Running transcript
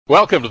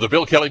Welcome to the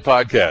Bill Kelly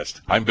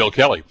Podcast. I'm Bill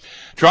Kelly.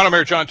 Toronto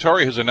Mayor John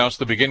Tory has announced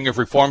the beginning of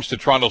reforms to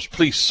Toronto's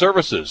police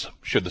services.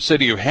 Should the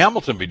city of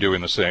Hamilton be doing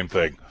the same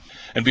thing?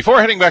 And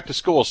before heading back to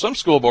school, some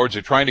school boards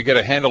are trying to get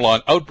a handle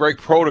on outbreak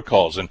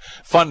protocols and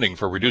funding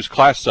for reduced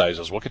class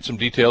sizes. We'll get some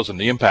details on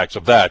the impacts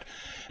of that.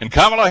 And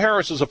Kamala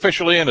Harris is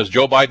officially in as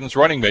Joe Biden's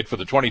running mate for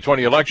the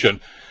 2020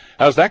 election.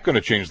 How's that going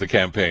to change the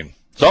campaign?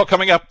 It's all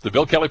coming up. The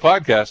Bill Kelly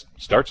Podcast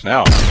starts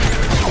now.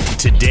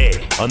 Today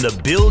on The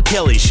Bill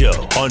Kelly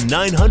Show on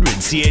 900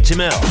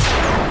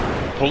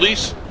 CHML.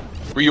 Police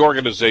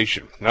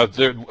reorganization. Now,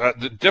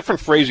 the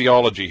different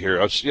phraseology here.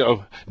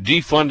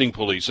 Defunding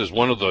police is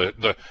one of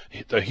the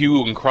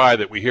hue and cry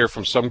that we hear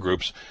from some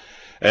groups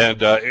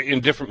and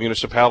in different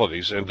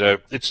municipalities. And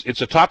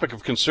it's a topic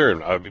of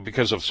concern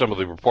because of some of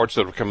the reports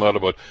that have come out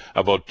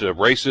about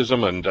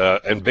racism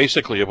and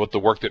basically about the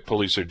work that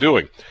police are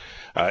doing.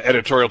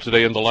 Editorial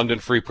today in the London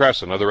Free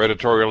Press, another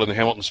editorial in the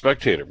Hamilton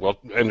Spectator. Well,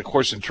 and of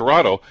course in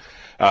Toronto,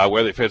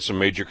 where they've had some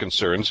major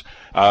concerns,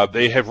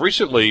 they have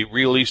recently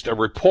released a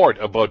report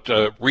about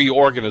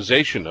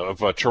reorganization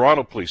of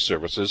Toronto police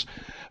services.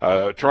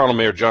 Toronto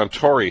Mayor John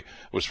Tory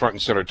was front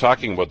and center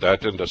talking about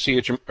that, and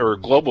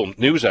Global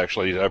News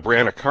actually,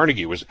 Brianna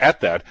Carnegie was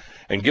at that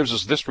and gives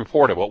us this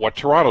report about what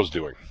Toronto's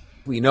doing.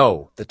 We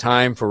know the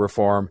time for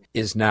reform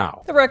is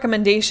now. The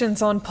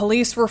recommendations on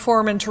police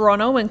reform in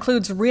Toronto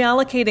includes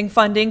reallocating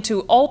funding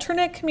to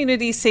alternate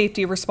community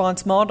safety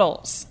response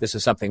models. This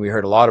is something we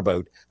heard a lot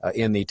about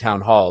in the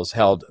town halls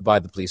held by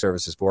the Police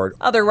Services Board.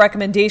 Other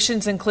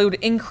recommendations include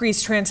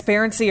increased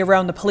transparency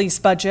around the police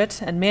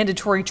budget and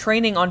mandatory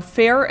training on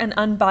fair and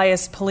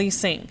unbiased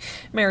policing.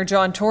 Mayor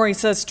John Tory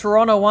says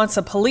Toronto wants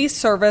a police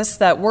service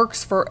that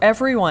works for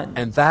everyone.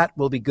 And that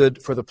will be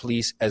good for the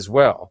police as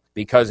well,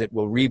 because it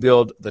will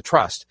rebuild the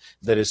trust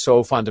that is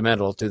so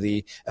fundamental to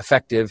the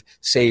effective,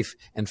 safe,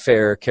 and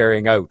fair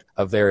carrying out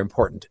of their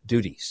important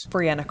duties.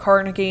 Brianna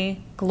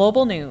Carnegie,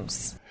 Global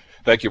News.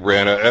 Thank you,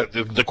 Brianna.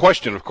 The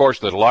question, of course,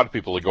 that a lot of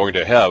people are going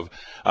to have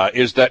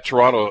is that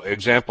Toronto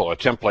example a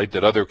template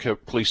that other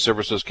police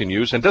services can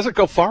use, and does it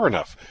go far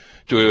enough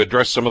to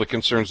address some of the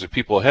concerns that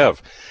people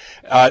have?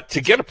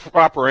 To get a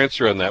proper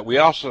answer on that, we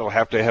also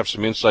have to have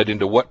some insight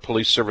into what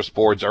police service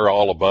boards are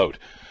all about.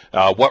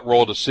 What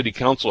role does City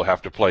Council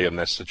have to play in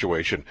this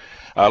situation?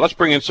 Let's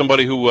bring in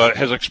somebody who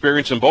has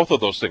experience in both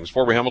of those things.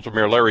 Former Hamilton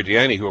Mayor Larry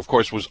DiIanni, who, of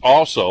course, was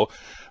also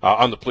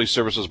on the Police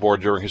Services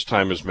Board during his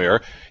time as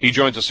mayor. He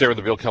joins us here on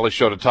the Bill Kelly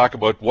Show to talk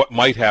about what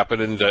might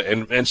happen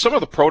and some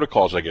of the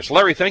protocols, I guess.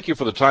 Larry, thank you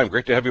for the time.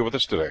 Great to have you with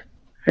us today.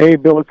 Hey,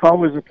 Bill, it's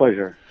always a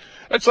pleasure.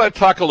 Let's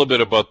talk a little bit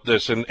about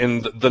this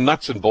and the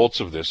nuts and bolts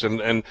of this.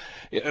 And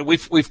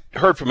we've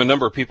heard from a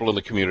number of people in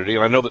the community,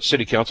 and I know that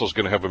City Council is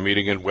going to have a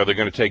meeting and where they're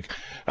going to take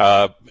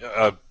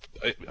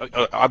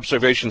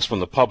observations from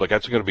the public.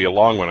 That's going to be a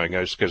long one, I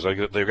guess, because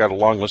they've got a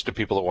long list of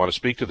people that want to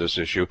speak to this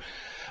issue.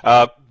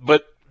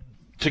 But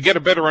to get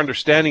a better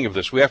understanding of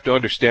this, we have to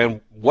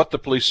understand what the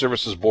Police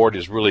Services Board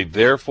is really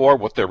there for,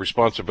 what their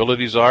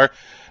responsibilities are,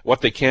 what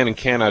they can and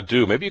cannot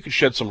do. Maybe you could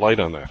shed some light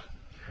on that.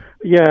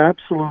 Yeah,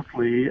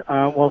 absolutely.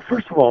 Well,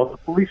 first of all, the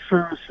police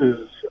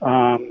services,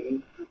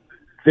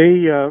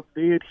 they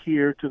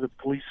adhere to the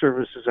Police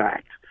Services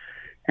Act.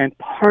 And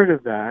part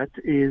of that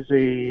is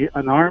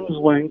an arm's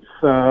length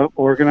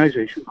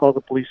organization called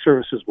the Police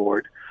Services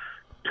Board,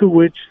 to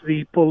which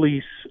the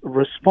police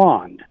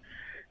respond.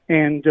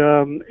 And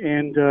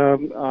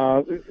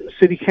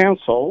City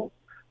Council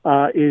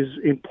is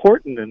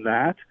important in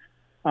that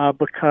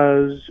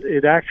because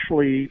it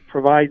actually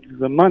provides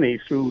the money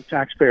through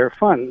taxpayer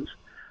funds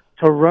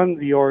to run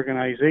the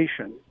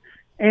organization,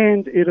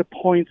 and it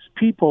appoints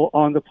people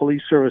on the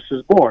Police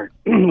Services Board.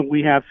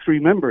 We have 3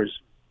 members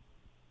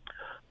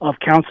of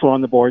council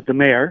on the board: the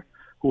mayor,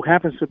 who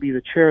happens to be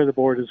the chair of the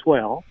board as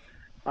well,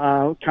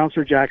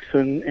 Councillor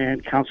Jackson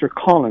and Councillor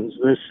Collins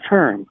this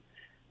term,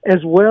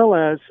 as well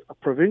as a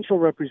provincial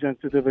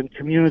representative and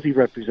community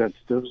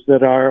representatives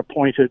that are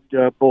appointed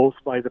both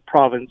by the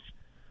province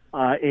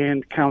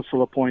and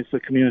council appoints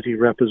the community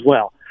rep as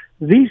well.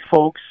 These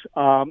folks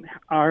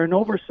are an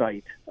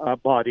oversight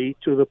body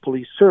to the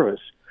police service.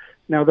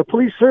 Now, the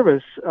police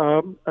service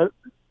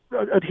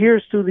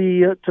adheres to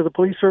the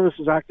Police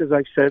Services Act, as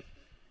I've said,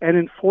 and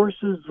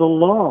enforces the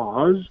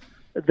laws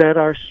that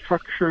are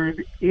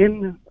structured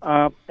in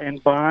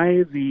and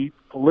by the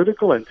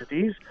political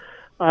entities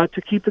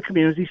to keep the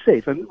community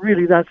safe. And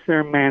really, that's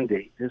their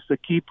mandate, is to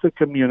keep the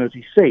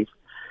community safe.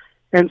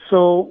 And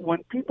so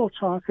when people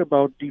talk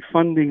about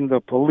defunding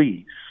the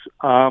police,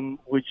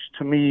 which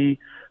to me,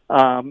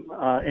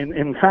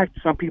 in fact,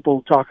 some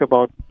people talk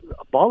about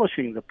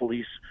abolishing the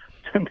police.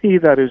 To me,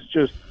 that is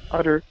just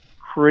utter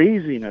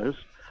craziness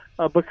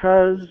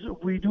because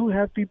we do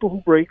have people who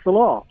break the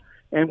law,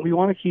 and we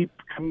want to keep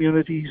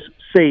communities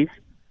safe,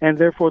 and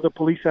therefore the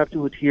police have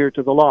to adhere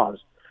to the laws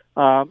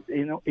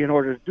in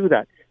order to do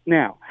that.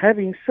 Now,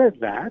 having said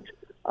that,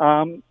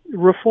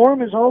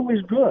 reform is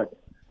always good.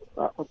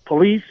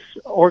 Police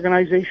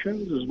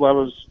organizations, as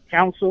well as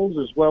councils,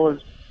 as well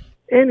as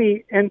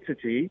any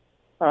entity,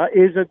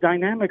 is a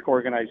dynamic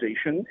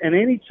organization, and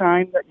any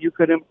time that you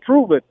could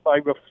improve it by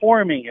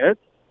reforming it,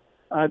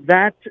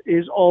 that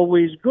is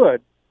always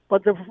good.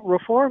 But the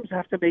reforms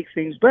have to make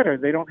things better.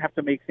 They don't have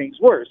to make things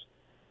worse.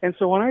 And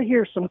so when I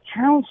hear some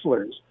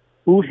counselors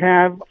who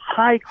have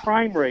high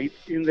crime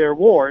rates in their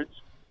wards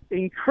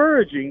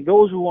encouraging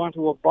those who want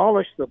to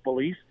abolish the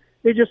police,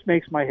 it just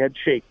makes my head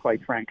shake,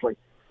 quite frankly.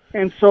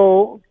 And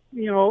so,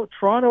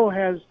 Toronto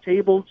has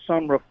tabled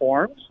some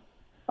reforms,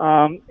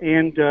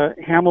 and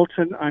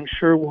Hamilton, I'm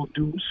sure, will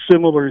do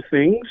similar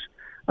things,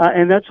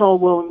 and that's all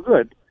well and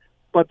good.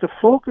 But the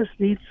focus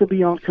needs to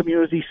be on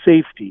community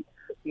safety,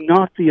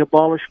 not the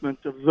abolishment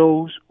of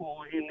those who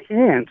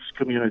enhance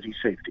community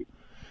safety.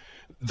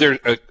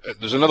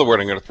 There's another word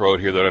I'm going to throw out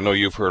here that I know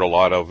you've heard a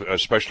lot of,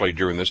 especially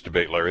during this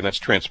debate, Larry, and that's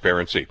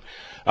transparency.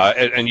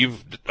 And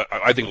you've,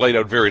 I think, laid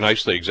out very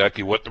nicely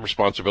exactly what the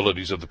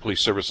responsibilities of the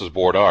Police Services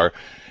Board are,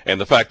 and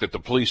the fact that the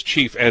police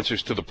chief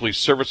answers to the Police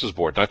Services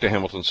Board, not to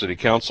Hamilton City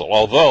Council.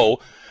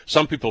 Although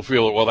some people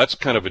feel, well, that's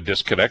kind of a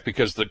disconnect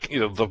because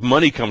the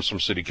money comes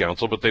from City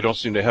Council, but they don't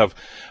seem to have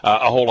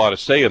a whole lot of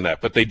say in that.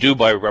 But they do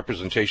by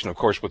representation, of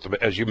course, with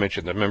as you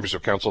mentioned, the members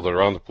of council that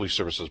are on the Police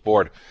Services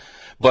Board.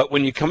 But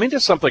when you come into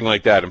something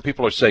like that, and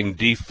people are saying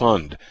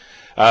defund,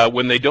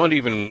 when they don't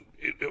even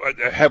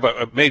have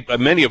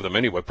many of them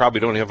anyway, probably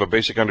don't have a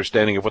basic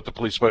understanding of what the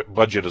police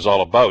budget is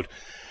all about.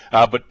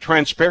 But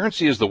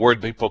transparency is the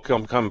word people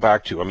come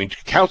back to. I mean,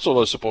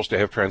 council is supposed to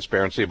have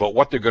transparency about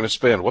what they're going to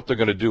spend, what they're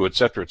going to do, et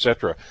cetera, et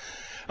cetera.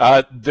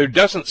 There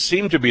doesn't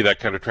seem to be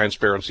that kind of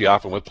transparency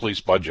often with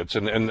police budgets,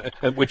 and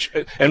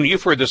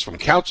you've heard this from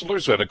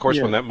councillors, and of course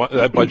when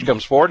that budget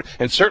comes forward,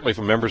 and certainly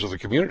from members of the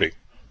community.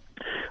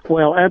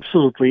 Well,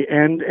 absolutely,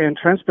 and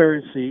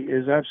transparency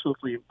is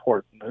absolutely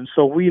important, and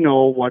so we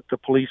know what the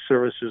police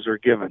services are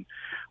given.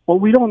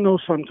 What we don't know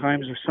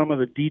sometimes are some of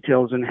the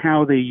details and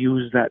how they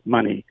use that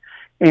money,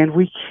 and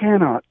we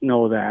cannot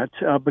know that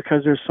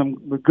because there's some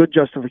good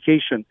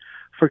justification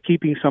for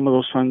keeping some of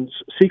those funds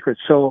secret.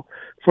 So,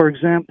 for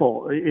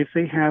example, if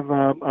they have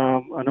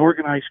an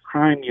organized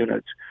crime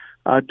unit,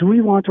 do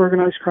we want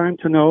organized crime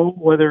to know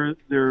whether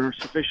there are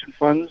sufficient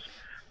funds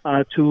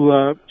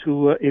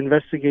to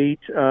investigate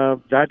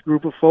that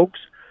group of folks?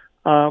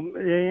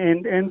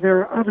 And there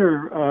are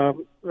other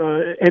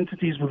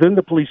entities within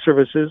the police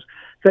services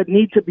that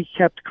need to be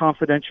kept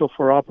confidential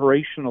for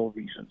operational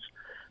reasons.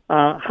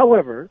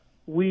 However,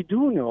 we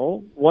do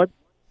know what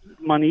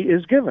money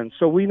is given.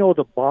 So we know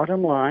the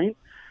bottom line.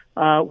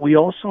 We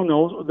also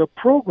know the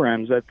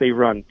programs that they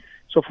run.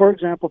 So, for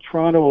example,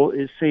 Toronto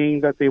is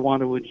saying that they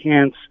want to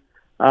enhance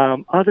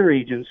other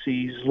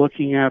agencies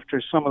looking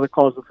after some of the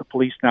calls that the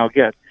police now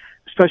get,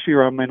 especially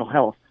around mental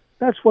health.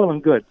 That's well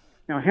and good.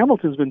 Now,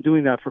 Hamilton's been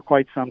doing that for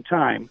quite some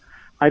time.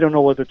 I don't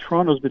know whether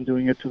Toronto's been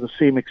doing it to the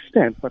same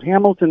extent, but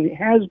Hamilton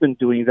has been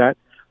doing that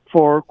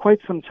for quite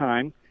some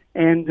time.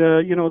 And,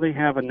 they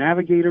have a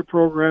navigator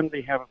program.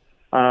 They have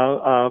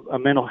a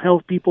mental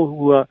health people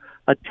who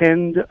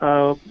attend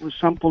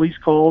some police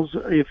calls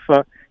if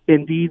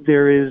indeed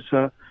there is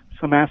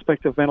some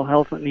aspect of mental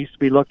health that needs to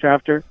be looked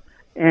after.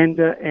 And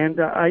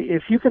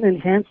if you can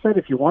enhance that,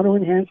 if you want to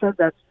enhance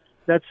that,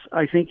 that's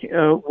I think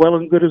well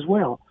and good as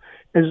well.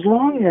 As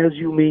long as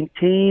you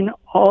maintain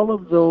all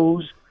of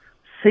those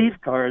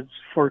safeguards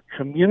for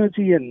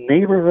community and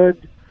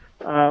neighborhood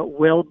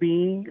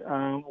well-being,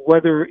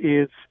 whether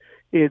it's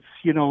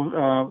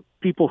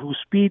people who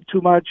speed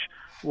too much,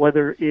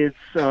 whether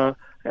it's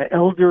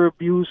elder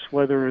abuse,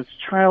 whether it's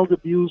child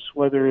abuse,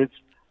 whether it's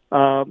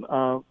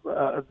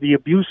the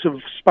abuse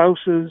of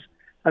spouses.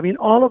 I mean,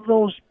 all of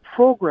those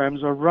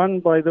programs are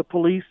run by the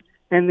police,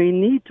 and they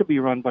need to be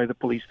run by the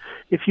police.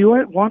 If you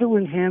want to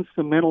enhance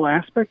the mental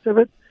aspect of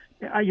it,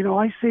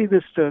 I say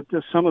this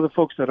to some of the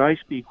folks that I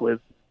speak with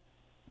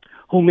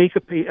who make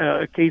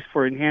a case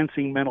for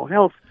enhancing mental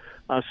health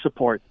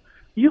support.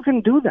 You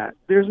can do that.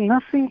 There's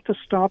nothing to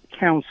stop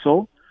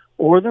council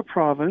or the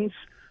province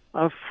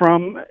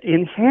from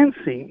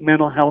enhancing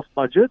mental health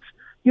budgets.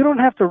 You don't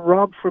have to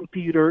rob from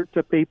Peter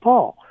to pay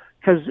Paul,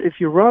 because if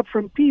you rob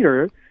from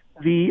Peter,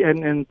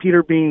 and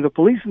Peter being the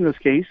police in this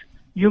case,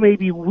 you may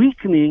be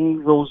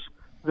weakening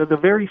the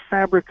very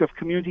fabric of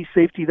community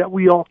safety that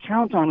we all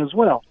count on as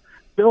well.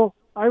 Bill,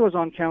 I was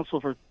on council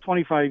for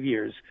 25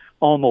 years,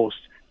 almost.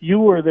 You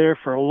were there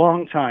for a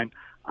long time.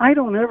 I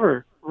don't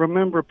ever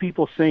remember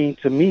people saying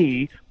to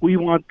me, we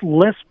want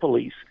less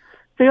police.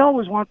 They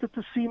always wanted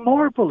to see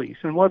more police,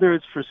 and whether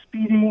it's for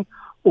speeding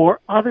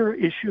or other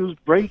issues,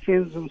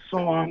 break-ins and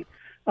so on,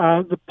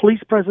 the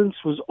police presence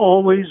was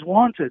always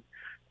wanted.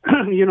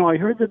 I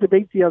heard the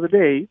debate the other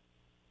day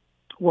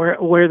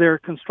where they're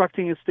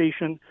constructing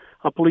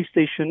a police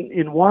station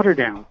in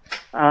Waterdown.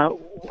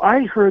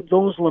 I heard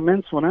those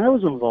laments when I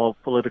was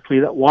involved politically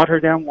that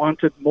Waterdown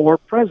wanted more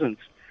presence.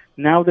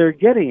 Now they're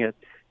getting it.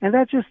 And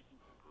that's just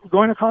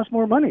going to cost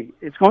more money.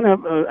 It's going to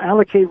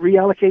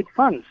reallocate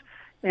funds.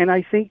 And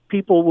I think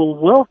people will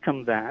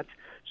welcome that.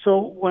 So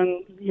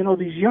when,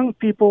 these young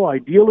people,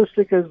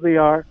 idealistic as they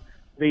are,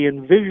 they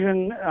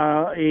envision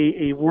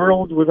a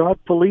world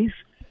without police,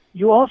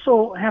 you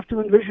also have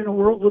to envision a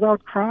world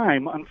without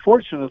crime.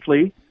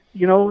 Unfortunately,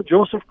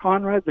 Joseph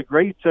Conrad, the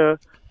great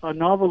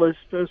novelist,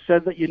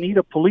 said that you need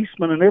a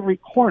policeman in every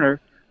corner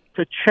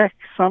to check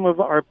some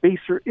of our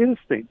baser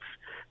instincts.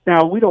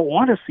 Now, we don't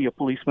want to see a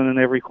policeman in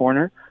every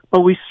corner,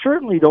 but we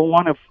certainly don't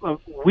want to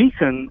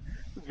weaken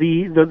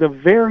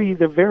the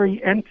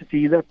very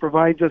entity that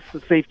provides us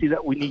the safety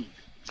that we need.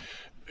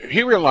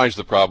 He realized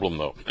the problem,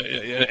 though,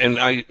 and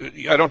I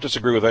don't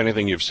disagree with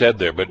anything you've said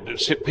there, but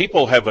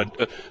people have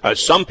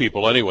some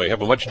people anyway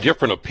have a much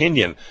different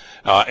opinion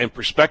and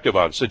perspective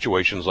on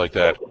situations like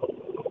that.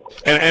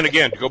 And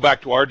again, to go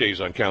back to our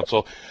days on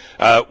council,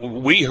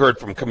 we heard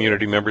from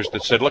community members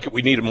that said, look,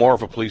 we needed more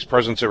of a police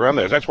presence around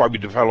there. That's why we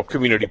developed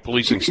community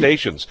policing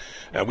stations.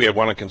 We had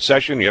one in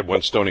Concession, you had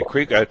one Stony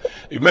Creek. You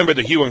remember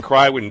the hue and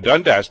cry when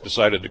Dundas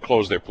decided to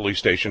close their police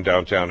station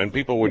downtown, and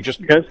people were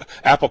just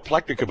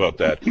apoplectic about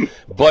that.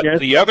 But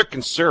the other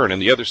concern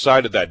and the other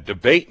side of that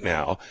debate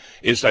now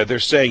is that they're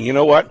saying, you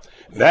know what?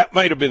 That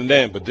might have been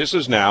then, but this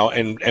is now,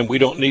 and we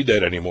don't need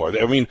that anymore.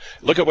 I mean,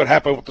 look at what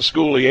happened with the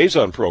school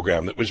liaison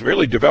program that was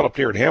really developed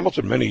here in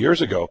Hamilton many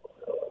years ago.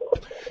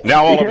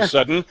 Now, all of a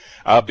sudden,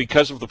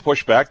 because of the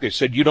pushback, they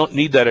said you don't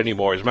need that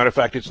anymore. As a matter of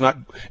fact, it's not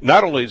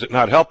only is it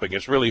not helping,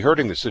 it's really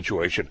hurting the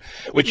situation,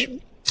 which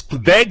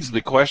begs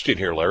the question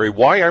here, Larry,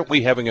 why aren't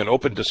we having an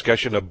open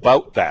discussion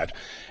about that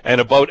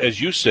and about, as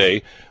you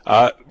say,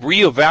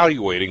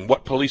 reevaluating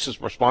what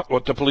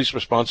the police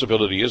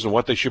responsibility is and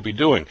what they should be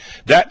doing?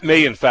 That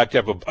may, in fact,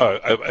 have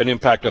an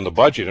impact on the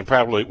budget, and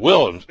probably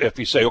will. If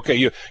you say, okay,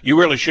 you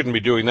really shouldn't be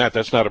doing that,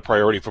 that's not a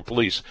priority for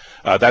police.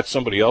 That's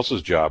somebody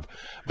else's job.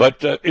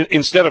 But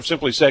instead of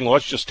simply saying, well,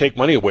 let's just take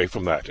money away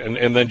from that,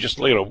 and then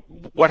just,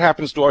 what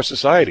happens to our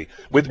society?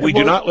 We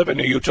do not live in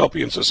a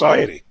utopian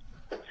society.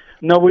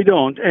 No, we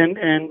don't,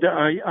 and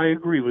I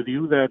agree with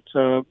you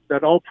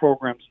that all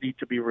programs need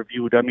to be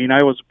reviewed. I mean,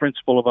 I was a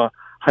principal of a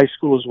high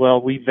school as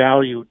well. We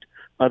valued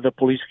the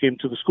police came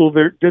to the school.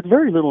 They did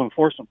very little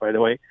enforcement, by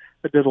the way,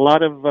 but did a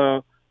lot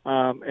of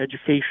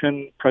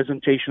education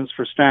presentations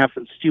for staff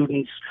and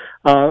students.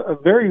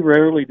 Very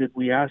rarely did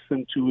we ask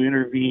them to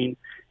intervene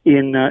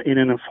in an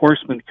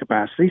enforcement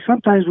capacity.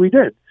 Sometimes we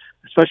did,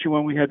 especially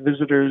when we had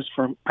visitors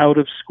from out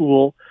of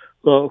school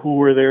who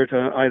were there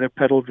to either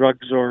peddle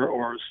drugs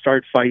or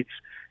start fights.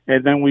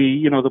 And then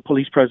the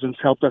police presence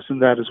helped us in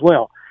that as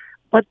well.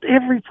 But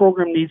every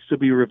program needs to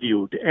be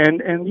reviewed.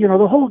 And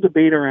the whole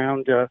debate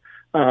around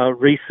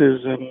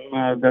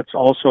racism that's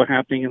also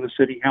happening in the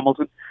city of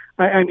Hamilton,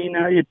 I mean,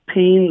 it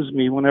pains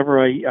me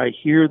whenever I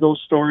hear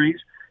those stories.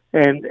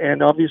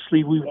 And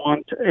obviously we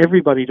want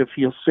everybody to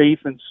feel safe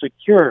and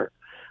secure.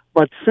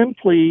 But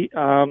simply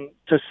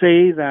to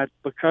say that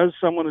because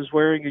someone is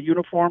wearing a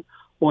uniform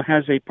or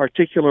has a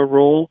particular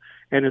role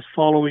and is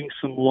following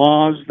some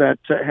laws that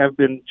have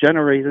been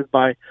generated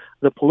by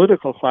the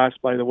political class,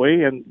 by the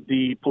way, and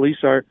the police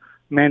are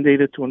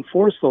mandated to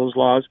enforce those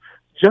laws,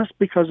 just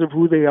because of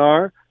who they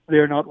are,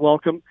 they're not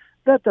welcome.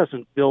 That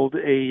doesn't build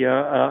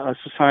a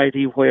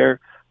society where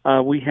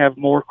we have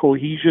more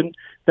cohesion.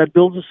 That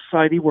builds a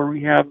society where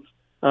we have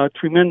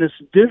tremendous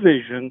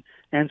division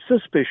and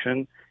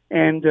suspicion,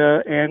 and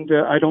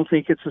I don't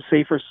think it's a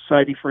safer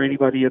society for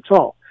anybody at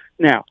all.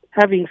 Now,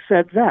 having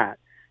said that,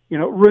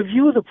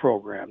 review the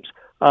programs.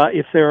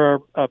 If there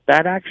are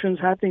bad actions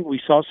happening,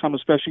 we saw some,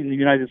 especially in the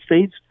United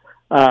States,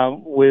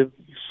 with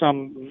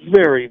some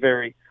very,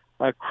 very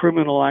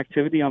criminal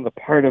activity on the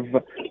part of,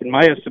 in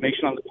my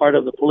estimation, on the part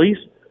of the police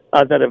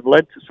that have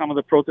led to some of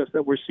the protests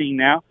that we're seeing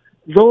now.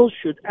 Those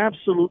should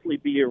absolutely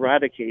be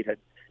eradicated.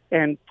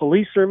 And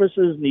police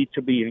services need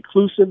to be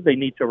inclusive. They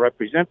need to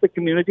represent the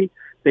community.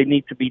 They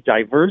need to be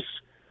diverse.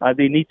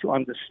 They need to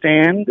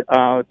understand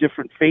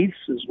different faiths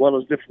as well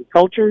as different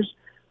cultures.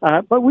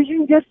 But we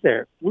can get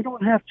there. We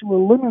don't have to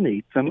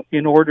eliminate them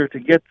in order to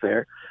get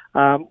there.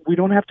 We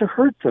don't have to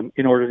hurt them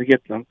in order to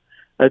get them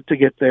to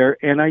get there.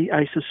 And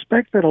I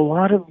suspect that a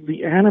lot of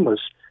the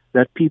animus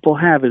that people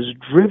have is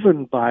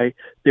driven by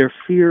their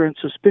fear and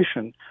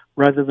suspicion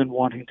rather than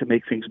wanting to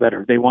make things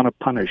better. They want to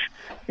punish.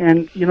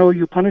 And,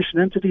 you punish an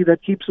entity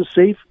that keeps us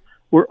safe,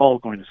 we're all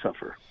going to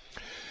suffer.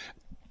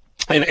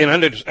 And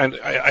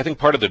I think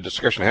part of the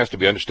discussion has to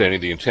be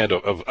understanding the intent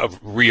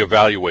of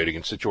reevaluating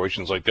in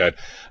situations like that.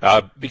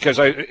 Because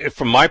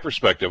from my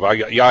perspective,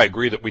 I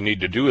agree that we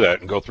need to do that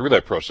and go through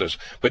that process,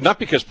 but not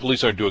because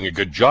police aren't doing a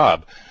good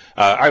job.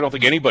 I don't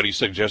think anybody's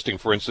suggesting,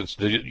 for instance,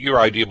 your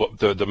idea about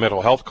the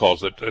mental health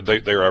calls that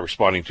they are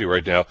responding to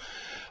right now.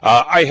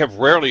 I have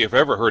rarely, if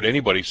ever, heard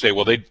anybody say,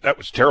 well, that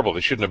was terrible,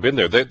 they shouldn't have been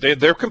there.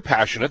 They're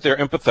compassionate, they're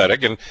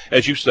empathetic, and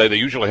as you say, they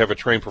usually have a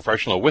trained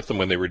professional with them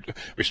when they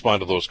respond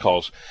to those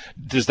calls.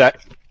 Does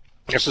that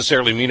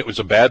necessarily mean it was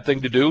a bad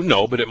thing to do?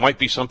 No, but it might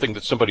be something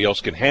that somebody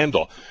else can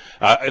handle.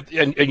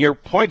 And your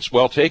point's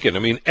well taken. I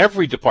mean,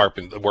 every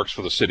department that works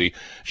for the city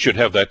should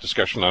have that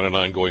discussion on an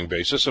ongoing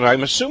basis, and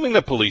I'm assuming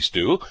the police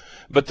do,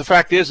 but the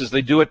fact is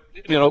they do it,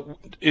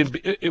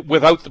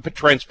 without the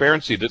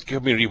transparency that the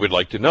community would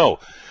like to know.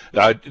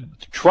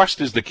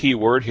 Trust is the key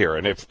word here,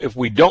 and if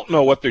we don't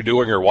know what they're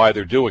doing or why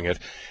they're doing it,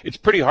 it's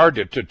pretty hard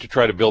to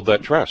try to build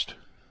that trust.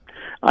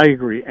 I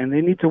agree, and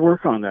they need to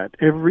work on that.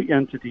 Every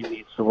entity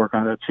needs to work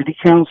on that. City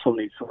Council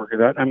needs to work on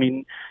that. I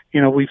mean,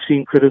 we've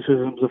seen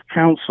criticisms of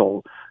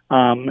council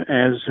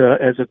as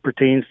it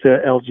pertains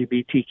to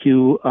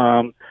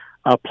LGBTQ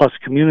plus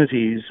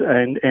communities,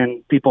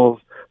 and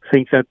people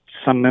think that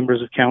some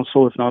members of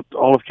council, if not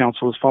all of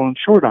council, has fallen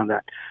short on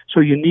that. So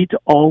you need to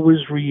always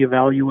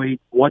reevaluate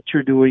what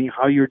you're doing,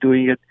 how you're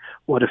doing it,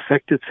 what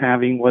effect it's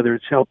having, whether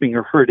it's helping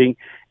or hurting,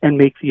 and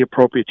make the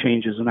appropriate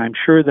changes. And I'm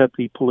sure that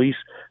the police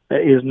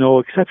is no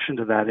exception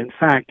to that. In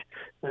fact,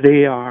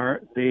 they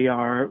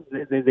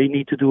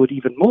need to do it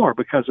even more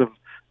because of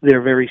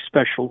their very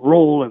special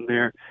role and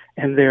their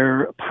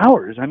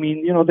powers. I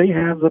mean, they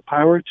have the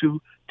power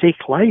to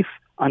take life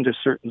under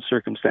certain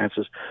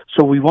circumstances.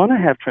 So we want to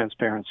have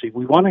transparency.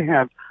 We want to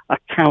have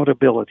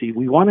accountability.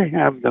 We want to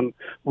have them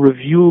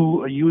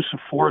review use of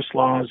force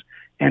laws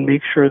and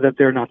make sure that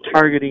they're not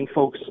targeting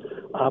folks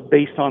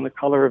based on the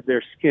color of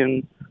their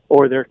skin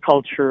or their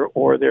culture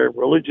or their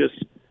religious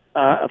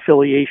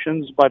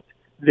affiliations, but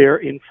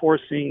they're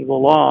enforcing the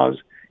laws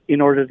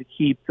in order to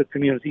keep the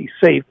community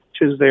safe,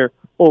 which is their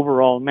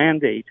overall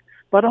mandate.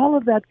 But all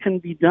of that can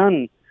be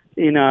done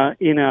in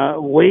a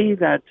way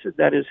that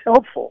is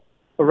helpful,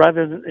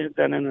 rather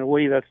than in a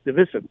way that's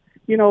divisive.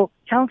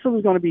 Council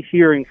is going to be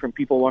hearing from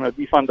people who want to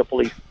defund the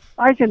police.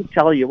 I can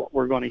tell you what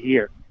we're going to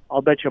hear.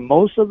 I'll bet you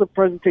most of the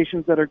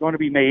presentations that are going to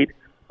be made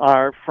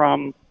are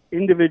from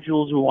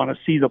individuals who want to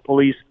see the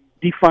police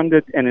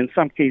defunded and in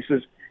some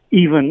cases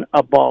even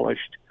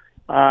abolished.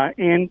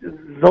 And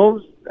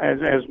those,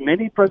 as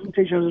many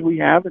presentations as we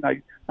have, and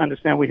I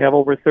understand we have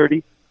over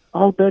 30,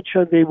 I'll bet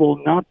you they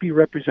will not be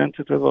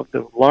representative of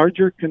the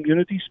larger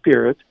community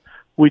spirit,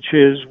 which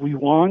is we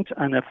want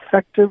an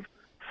effective,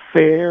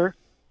 fair,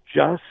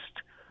 just,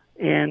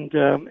 and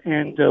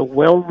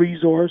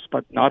well-resourced,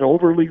 but not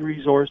overly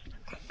resourced,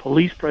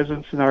 police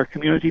presence in our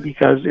community,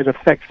 because it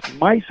affects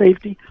my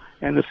safety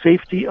and the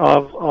safety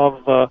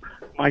of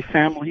my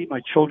family,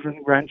 my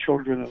children,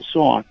 grandchildren, and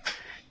so on.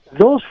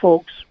 Those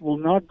folks will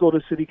not go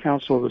to City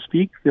Council to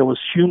speak. They'll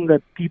assume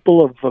that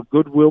people of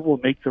goodwill will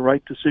make the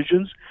right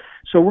decisions.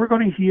 So we're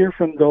going to hear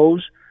from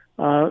those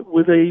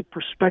with a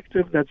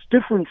perspective that's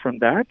different from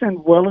that,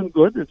 and well and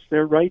good, it's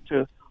their right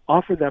to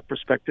offer that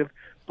perspective.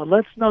 But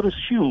let's not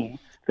assume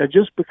that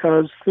just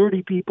because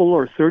 30 people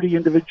or 30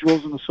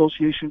 individuals and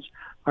associations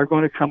are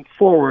going to come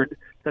forward,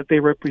 that they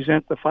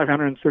represent the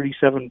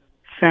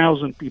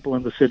 537,000 people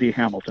in the city of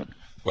Hamilton.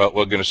 Well,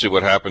 we're going to see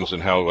what happens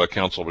and how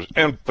council,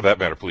 and for that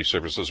matter, police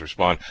services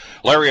respond.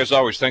 Larry, as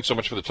always, thanks so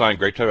much for the time.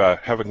 Great to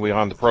having you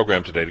on the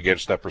program today to get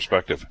us that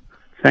perspective.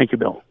 Thank you,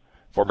 Bill.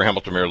 Former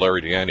Hamilton Mayor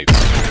Larry DiIanni.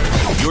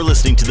 You're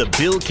listening to the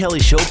Bill Kelly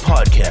Show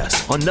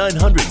podcast on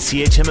 900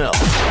 CHML.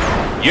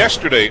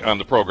 Yesterday on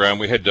the program,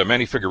 we had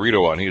Manny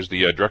Figueredo on. He's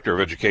the Director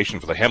of Education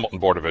for the Hamilton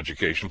Board of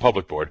Education,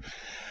 Public Board,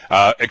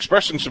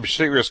 expressing some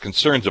serious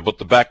concerns about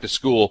the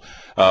back-to-school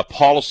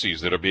policies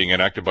that are being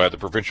enacted by the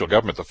provincial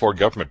government, the Ford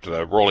government,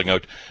 rolling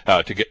out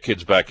to get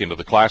kids back into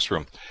the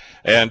classroom.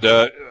 And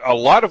a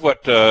lot of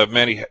what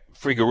Manny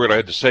Figueredo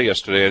had to say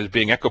yesterday is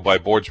being echoed by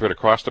boards right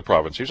across the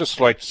province. Here's a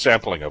slight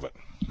sampling of it.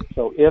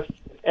 So if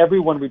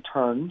everyone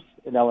returned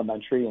in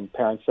elementary and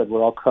parents said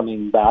we're all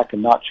coming back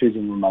and not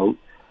choosing remote,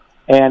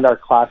 and our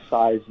class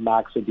size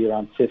max would be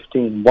around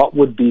 15, what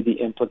would be the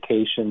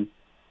implication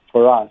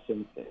for us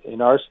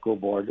in our school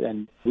board?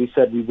 And we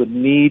said we would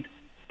need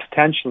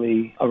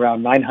potentially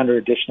around 900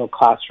 additional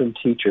classroom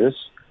teachers,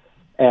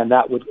 and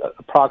that would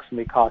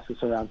approximately cost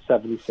us around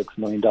 $76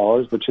 million,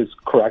 which is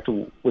correct,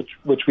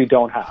 which we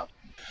don't have.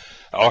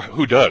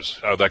 Who does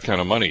that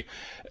kind of money?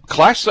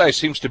 Class size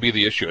seems to be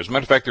the issue. As a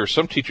matter of fact, there are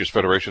some teachers'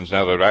 federations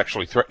now that are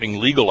actually threatening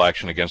legal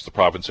action against the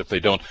province if they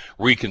don't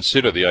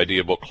reconsider the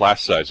idea about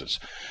class sizes.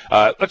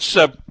 Let's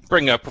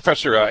bring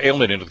Professor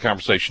Aleman into the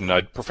conversation.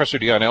 Professor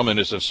Dionne Aleman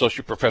is an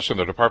associate professor in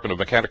the Department of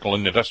Mechnical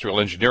and Industrial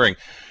Engineering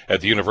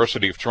at the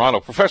University of Toronto.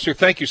 Professor,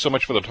 thank you so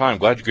much for the time.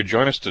 Glad you could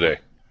join us today.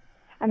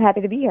 I'm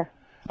happy to be here.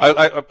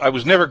 I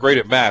was never great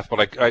at math,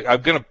 but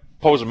I'm going to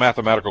pose a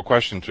mathematical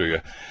question to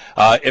you.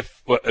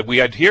 If we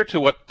adhere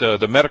to what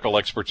the medical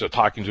experts are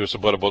talking to us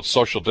about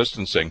social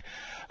distancing,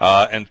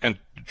 and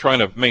trying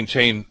to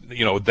maintain,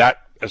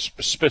 that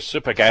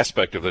specific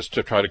aspect of this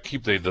to try to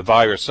keep the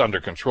virus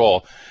under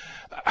control,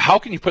 how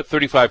can you put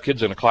 35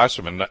 kids in a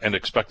classroom and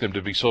expect them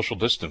to be social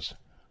distanced?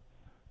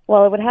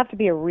 Well, it would have to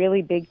be a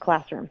really big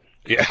classroom.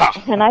 Yeah.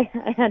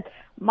 And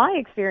my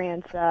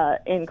experience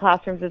in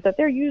classrooms is that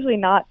they're usually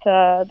not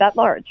that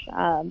large.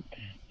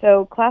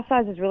 So class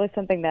size is really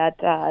something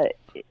that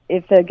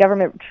if the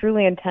government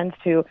truly intends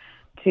to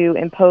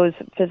impose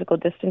physical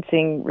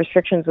distancing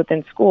restrictions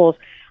within schools,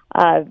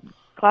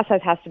 class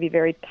size has to be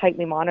very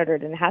tightly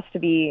monitored, and it has to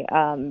be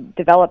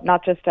developed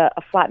not just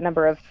a flat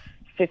number of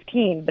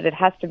 15, but it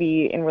has to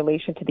be in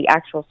relation to the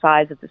actual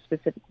size of the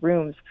specific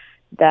rooms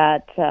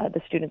that the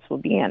students will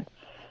be in.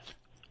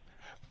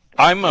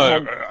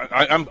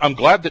 I'm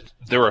glad that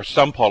there are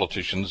some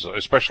politicians,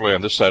 especially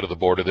on this side of the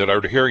border, that are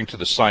adhering to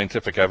the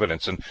scientific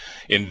evidence and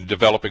in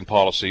developing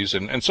policies.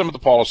 And some of the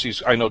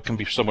policies I know can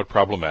be somewhat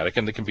problematic,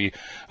 and they can be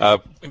a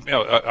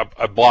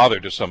bother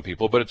to some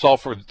people, but it's all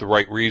for the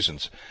right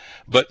reasons.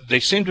 But they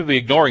seem to be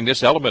ignoring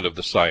this element of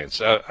the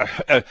science.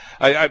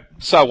 I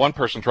saw one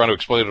person trying to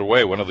explain it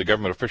away, one of the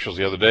government officials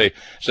the other day,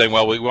 saying,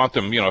 well, we want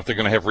them, if they're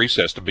going to have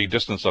recess, to be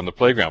distanced on the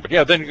playground. But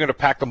yeah, then you're going to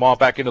pack them all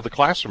back into the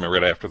classroom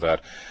right after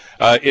that.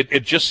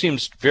 It just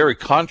seems very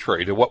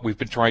contrary to what we've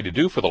been trying to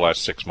do for the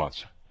last 6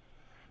 months.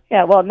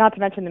 Yeah, well, not to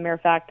mention the mere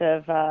fact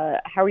of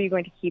how are you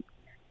going to keep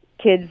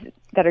kids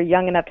that are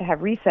young enough to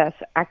have recess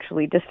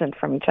actually distant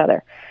from each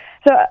other?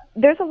 So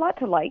there's a lot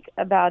to like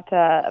about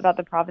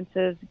the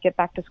province's Get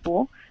Back to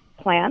School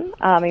plan.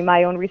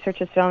 My own research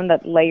has shown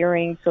that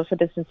layering social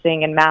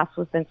distancing and masks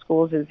within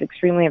schools is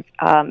extremely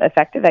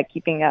effective at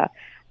keeping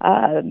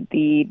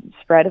the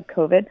spread of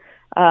COVID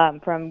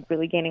from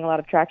really gaining a lot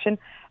of traction.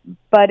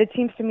 But it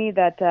seems to me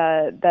that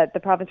the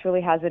province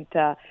really hasn't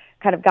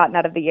kind of gotten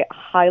out of the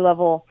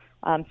high-level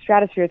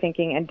stratosphere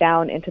thinking and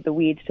down into the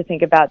weeds to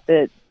think about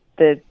the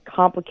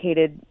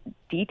complicated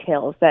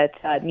details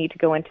that need to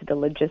go into the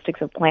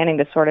logistics of planning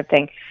this sort of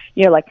thing.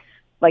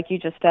 Like you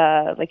just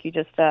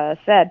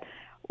said,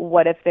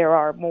 what if there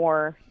are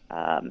more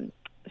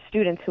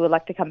students who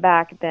elect to come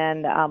back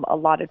than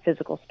allotted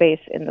physical space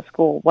in the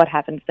school? What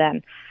happens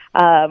then?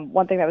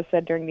 One thing that was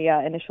said during the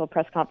initial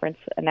press conference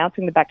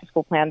announcing the back to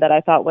school plan that I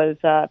thought was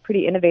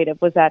pretty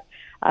innovative was that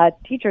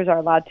teachers are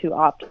allowed to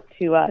opt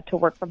to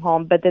work from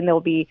home, but then they'll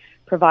be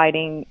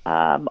providing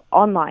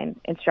online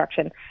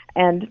instruction.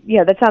 And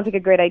that sounds like a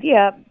great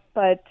idea,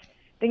 but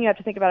then you have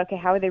to think about, okay,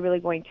 how are they really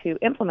going to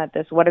implement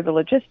this? What are the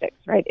logistics,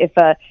 right? If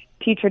a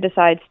teacher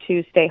decides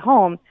to stay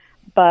home,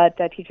 but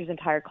that teacher's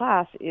entire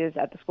class is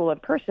at the school in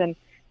person,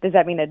 does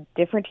that mean a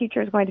different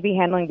teacher is going to be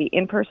handling the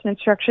in-person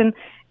instruction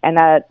and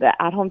the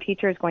at-home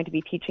teacher is going to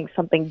be teaching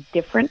something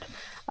different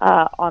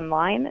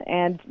online?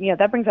 And,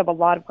 that brings up a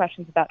lot of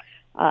questions about,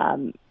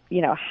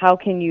 how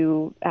can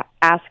you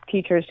ask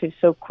teachers to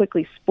so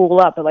quickly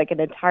spool up like an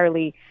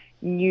entirely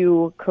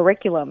new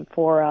curriculum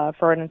for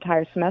an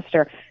entire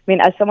semester? I mean,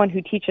 as someone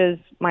who teaches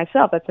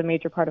myself, that's a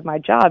major part of my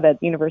job at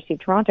the University of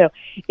Toronto.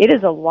 It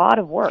is a lot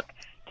of work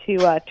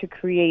to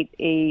create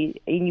a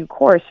new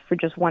course for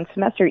just one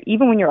semester,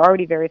 even when you're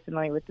already very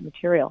familiar with the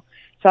material.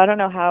 So I don't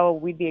know how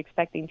we'd be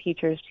expecting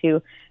teachers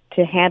to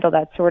handle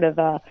that sort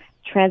of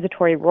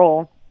transitory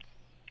role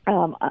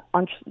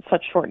on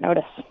such short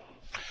notice.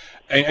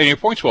 And your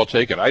point's well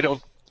taken. I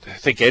don't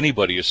think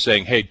anybody is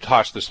saying, hey,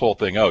 toss this whole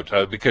thing out,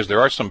 because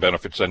there are some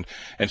benefits and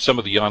some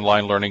of the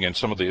online learning and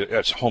some of the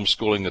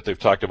homeschooling that they've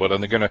talked about,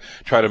 and they're going to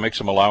try to make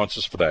some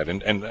allowances for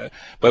that.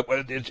 But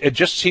it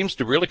just seems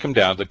to really come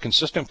down. The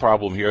consistent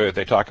problem here that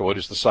they talk about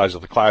is the size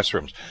of the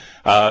classrooms.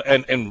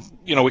 And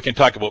we can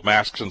talk about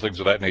masks and things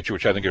of that nature,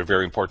 which I think are a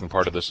very important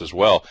part of this as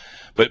well.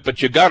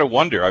 But you got to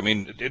wonder. I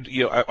mean,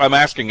 I'm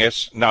asking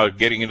us now,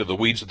 getting into the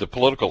weeds of the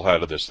political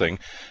side of this thing.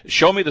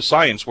 Show me the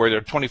science where there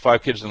are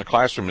 25 kids in the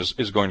classroom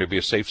is going to be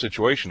a safe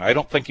situation. I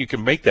don't think you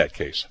can make that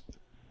case.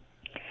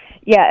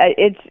 Yeah,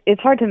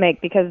 it's hard to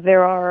make because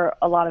there are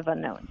a lot of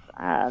unknowns.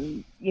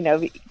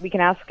 We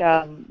can ask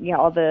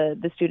all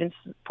the students,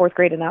 fourth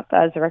grade and up,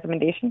 as a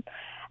recommendation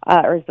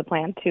or as the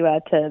plan to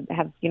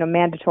have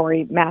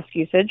mandatory mask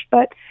usage,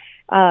 but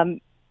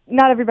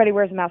not everybody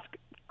wears a mask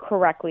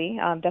correctly.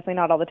 Definitely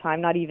not all the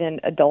time, not even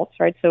adults,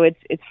 right? So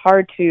it's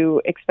hard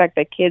to expect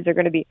that kids are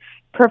going to be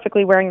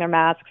perfectly wearing their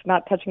masks,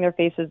 not touching their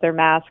faces, their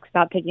masks,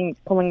 not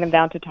pulling them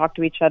down to talk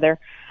to each other.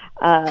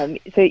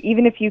 So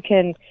even if you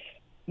can,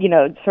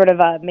 sort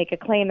of make a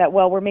claim that,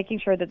 well, we're making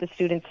sure that the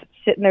students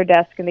sit in their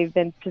desk and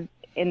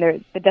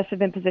the desks have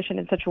been positioned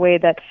in such a way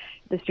that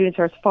the students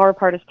are as far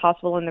apart as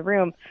possible in the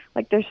room.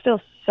 Like, there's still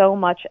so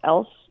much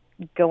else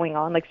going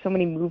on, like so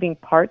many moving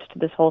parts to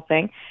this whole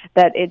thing,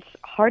 that it's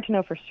hard to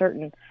know for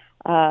certain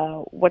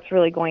what's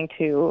really going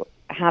to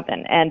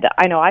happen. And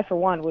I know I, for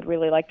one, would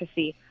really like to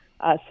see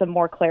some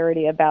more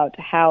clarity about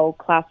how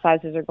class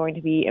sizes are going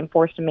to be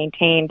enforced and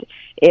maintained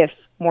if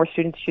more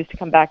students choose to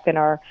come back than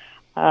are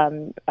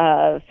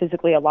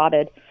physically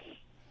allotted.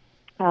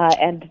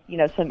 And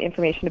some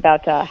information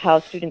about how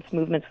students'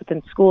 movements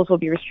within schools will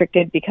be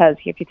restricted, because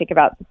if you think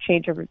about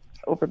change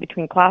over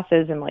between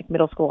classes in like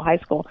middle school, high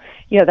school,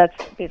 that's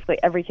basically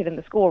every kid in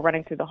the school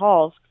running through the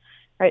halls,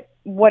 right?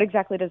 What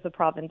exactly does the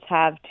province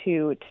have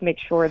to make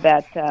sure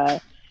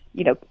that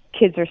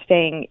kids are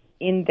staying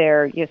in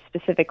their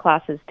specific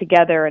classes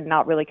together and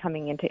not really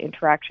coming into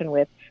interaction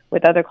with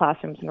other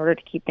classrooms in order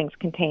to keep things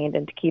contained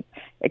and to keep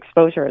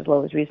exposure as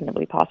low as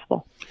reasonably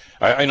possible?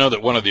 I know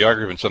that one of the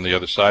arguments on the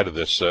other side of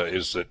this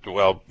is that,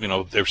 well,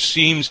 there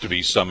seems to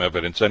be some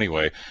evidence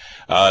anyway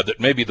that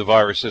maybe the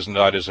virus is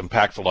not as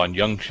impactful on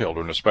young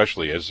children,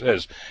 especially as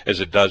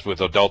it does with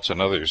adults and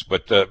others.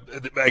 But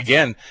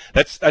again,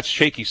 that's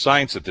shaky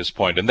science at this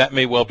point, and that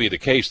may well be the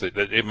case, that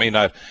it may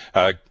not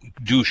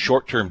do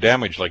short-term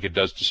damage like it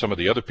does to some of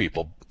the other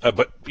people.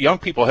 but young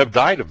people have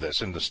died of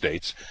this in the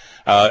States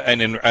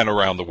and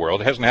around the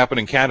world. It hasn't happened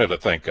in Canada,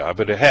 thank God,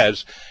 but it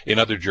has in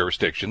other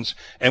jurisdictions.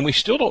 And we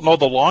still don't know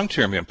the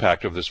long-term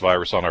impact of this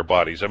virus on our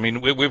bodies. I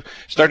mean, we're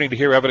starting to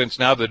hear evidence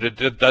now that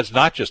it does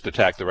not just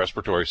attack the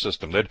respiratory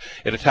system, that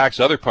it attacks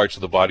other parts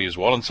of the body as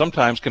well, and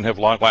sometimes can have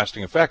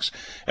long-lasting effects.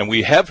 And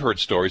we have heard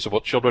stories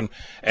about children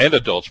and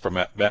adults, for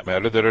that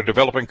matter, that are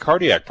developing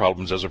cardiac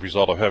problems as a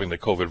result of having the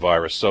COVID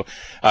virus. So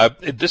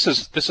this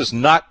is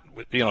not,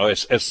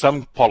 as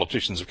some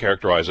politicians have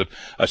characterized it,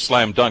 a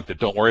slam dunk that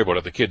don't worry about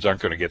it, the kids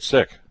aren't going to get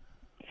sick.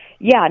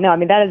 Yeah, no, I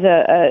mean, that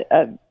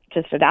is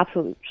just an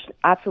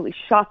absolutely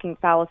shocking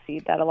fallacy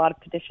that a lot of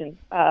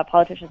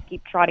politicians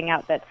keep trotting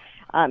out, that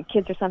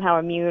kids are somehow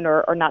immune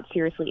or not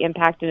seriously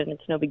impacted, and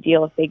it's no big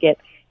deal if they get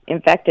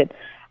infected.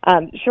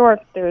 Sure,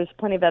 there's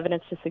plenty of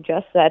evidence to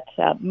suggest that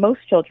most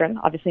children,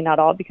 obviously not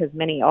all because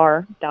many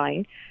are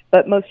dying,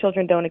 but most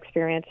children don't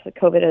experience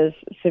COVID as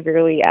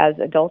severely as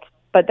adults.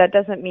 But that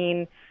doesn't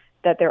mean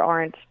that there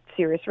aren't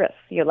serious risks.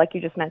 Like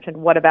you just mentioned,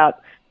 what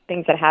about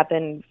things that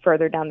happen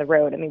further down the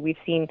road? I mean, we've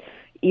seen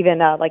even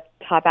like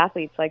top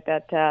athletes like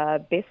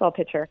that baseball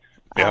pitcher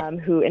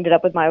who ended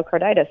up with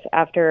myocarditis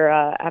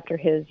after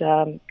his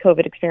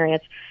COVID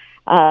experience.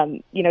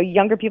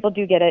 Younger people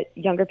do get it.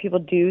 Younger people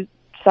do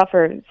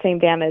suffer same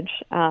damage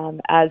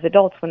as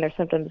adults when their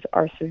symptoms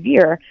are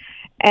severe,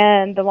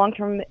 and the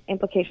long-term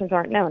implications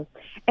aren't known.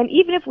 And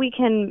even if we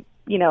can,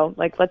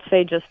 let's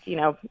say just,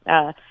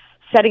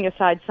 setting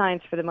aside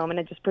science for the moment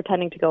and just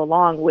pretending to go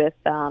along with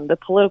the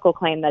political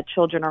claim that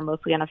children are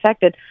mostly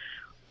unaffected,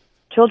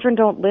 children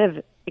don't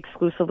live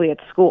exclusively at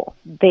school.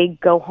 They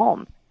go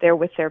home. They're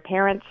with their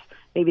parents.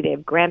 Maybe they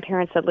have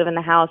grandparents that live in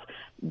the house.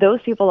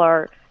 Those people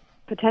are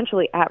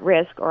potentially at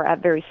risk or at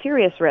very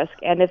serious risk.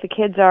 And if the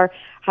kids are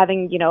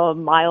having, a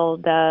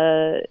mild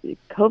COVID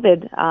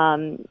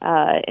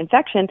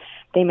infection,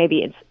 they may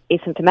be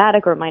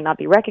asymptomatic or it might not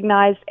be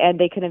recognized, and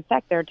they can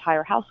infect their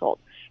entire household.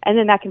 And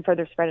then that can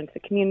further spread into the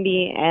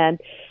community. And,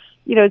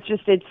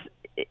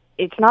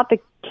 it's not the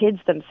kids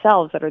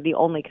themselves that are the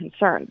only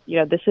concern.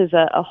 This is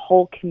a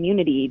whole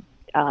community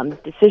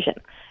decision.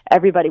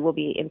 Everybody will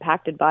be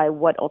impacted by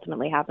what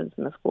ultimately happens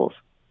in the schools.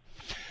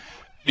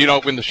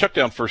 When the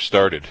shutdown first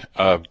started,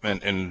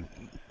 and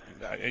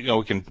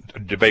we can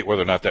debate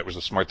whether or not that was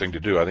a smart thing to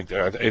do. I think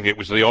it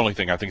was the only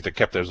thing I think that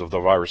kept the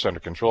virus under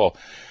control,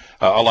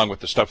 along with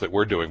the stuff that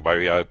we're doing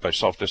by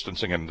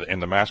self-distancing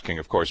and the masking,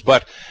 of course.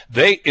 But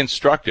they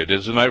instructed,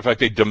 as a matter of fact,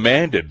 they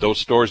demanded those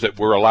stores that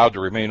were allowed to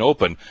remain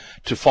open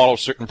to follow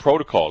certain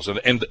protocols,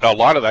 and a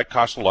lot of that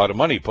cost a lot of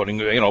money. Putting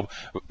the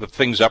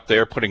things up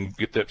there, putting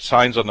the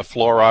signs on the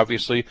floor,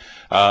 obviously,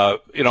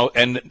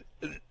 and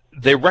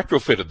they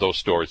retrofitted those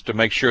stores to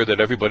make sure that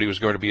everybody was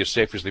going to be as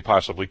safe as they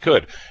possibly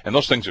could. And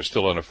those things are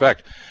still in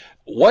effect.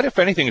 What, if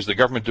anything, is the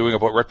government doing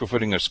about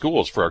retrofitting the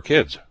schools for our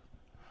kids?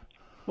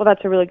 Well,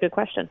 that's a really good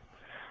question.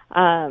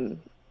 Time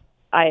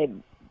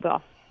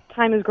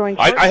is growing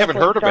short. I haven't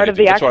heard of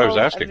anything. That's why I was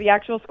asking. Of the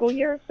actual school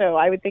year. So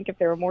I would think if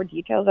there were more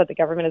details that the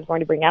government is going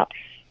to bring out,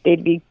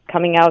 they'd be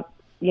coming out,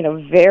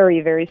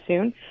 very, very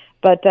soon.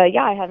 But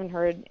I haven't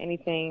heard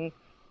anything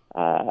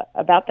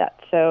about that.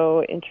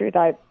 So in truth,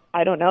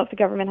 I don't know if the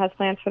government has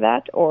plans for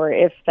that, or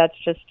if that's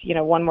just,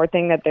 one more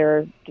thing that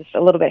they're just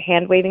a little bit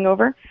hand-waving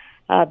over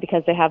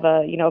because they have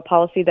a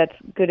policy that's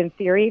good in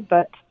theory,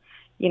 but,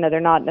 they're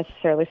not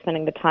necessarily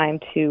spending the time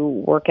to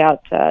work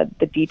out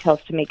the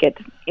details to make it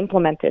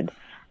implemented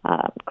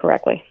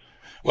correctly.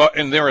 Well,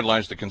 and therein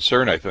lies the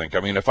concern, I think. I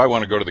mean, if I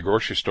want to go to the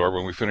grocery store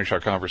when we finish our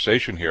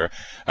conversation here,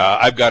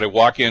 I've got to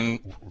walk in,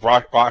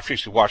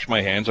 obviously wash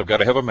my hands. I've got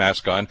to have a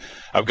mask on.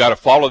 I've got to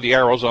follow the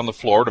arrows on the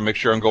floor to make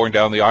sure I'm going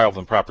down the aisle in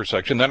the proper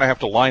section. Then I have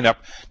to line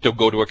up to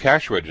go to a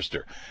cash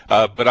register.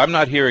 But I'm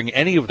not hearing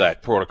any of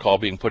that protocol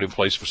being put in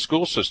place for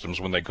school systems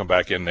when they come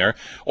back in there,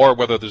 or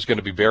whether there's going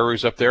to be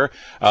barriers up there.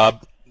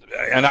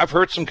 And I've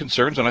heard some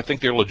concerns, and I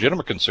think they're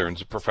legitimate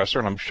concerns, Professor,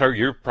 and I'm sure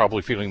you're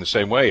probably feeling the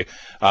same way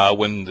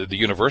when the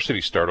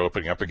universities start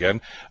opening up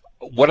again.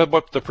 What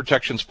about the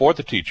protections for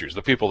the teachers,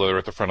 the people that are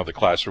at the front of the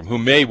classroom, who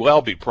may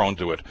well be prone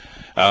to it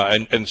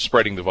and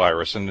spreading the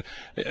virus? And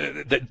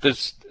it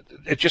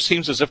just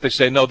seems as if they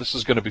say, no, this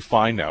is going to be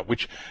fine now,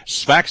 which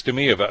smacks to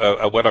me of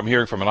what I'm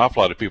hearing from an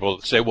awful lot of people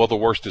that say, well, the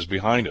worst is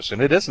behind us,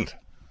 and it isn't.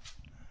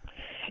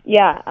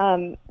 Yeah,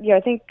 I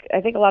think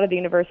a lot of the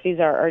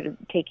universities are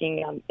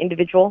taking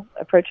individual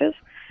approaches.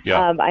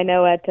 Yeah. I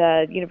know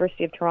at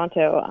University of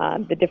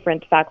Toronto, the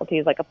different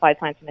faculties like applied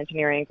science and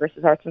engineering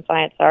versus arts and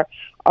science are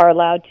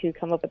allowed to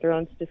come up with their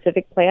own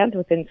specific plans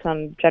within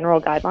some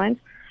general guidelines.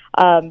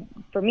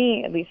 For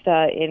me, at least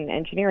in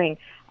engineering,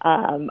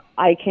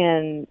 I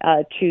can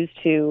choose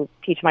to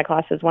teach my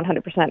classes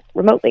 100%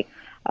 remotely,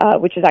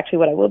 which is actually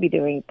what I will be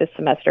doing this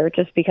semester,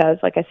 just because,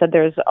 like I said,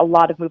 there's a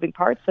lot of moving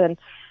parts, and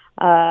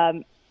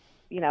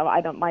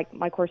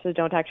my courses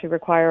don't actually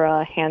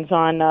require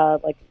hands-on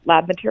like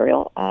lab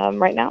material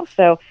right now,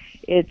 so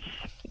it's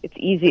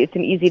easy. It's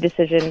an easy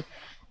decision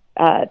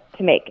to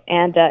make.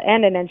 And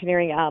in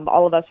engineering,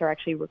 all of us are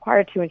actually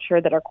required to ensure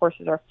that our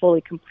courses are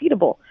fully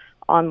completable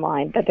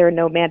online, that there are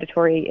no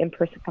mandatory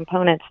in-person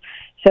components,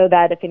 so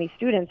that if any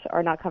students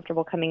are not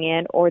comfortable coming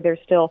in, or they're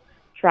still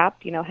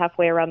trapped,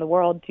 halfway around the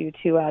world due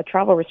to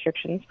travel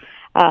restrictions,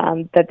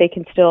 that they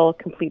can still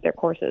complete their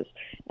courses.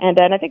 And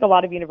I think a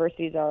lot of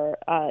universities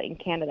in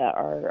Canada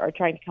are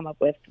trying to come up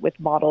with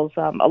models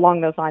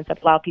along those lines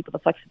that allow people the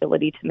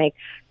flexibility to make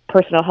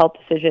personal health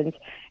decisions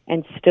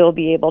and still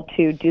be able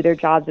to do their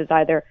jobs as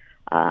either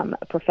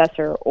a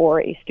professor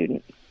or a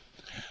student.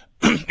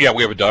 Yeah,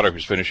 we have a daughter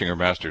who's finishing her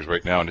master's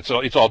right now, and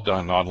it's all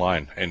done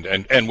online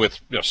and with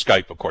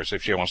Skype, of course,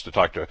 if she wants to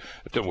talk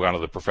to one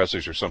of the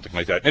professors or something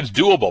like that. And it's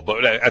doable,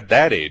 but at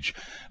that age.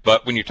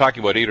 But when you're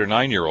talking about 8 or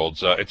 9 year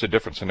olds, it's a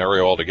different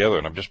scenario altogether.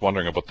 And I'm just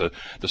wondering about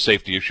the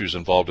safety issues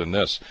involved in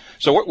this.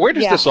 So where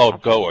does this all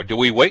go? Or do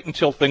we wait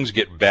until things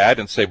get bad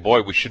and say,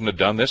 boy, we shouldn't have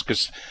done this?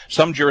 Because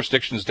some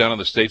jurisdictions down in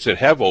the States that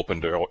have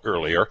opened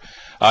earlier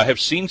have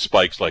seen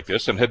spikes like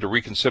this and had to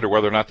reconsider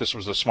whether or not this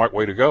was the smart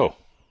way to go.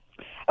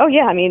 Oh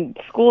yeah, I mean,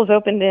 schools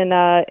opened in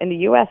the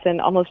U.S.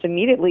 and almost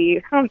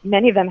immediately,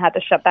 many of them had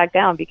to shut back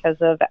down because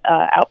of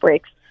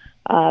outbreaks,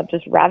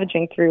 just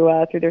ravaging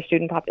through their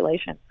student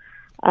population.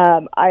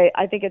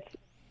 I think it's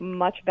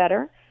much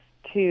better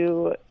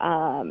to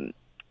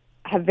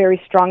have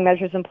very strong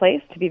measures in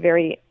place, to be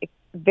very,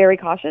 very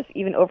cautious,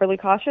 even overly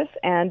cautious,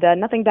 and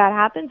nothing bad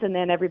happens, and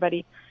then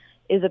everybody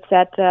is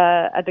upset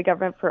at the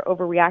government for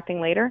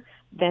overreacting later,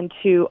 than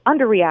to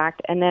underreact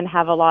and then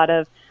have a lot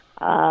of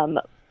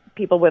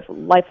people with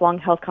lifelong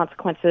health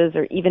consequences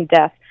or even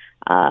death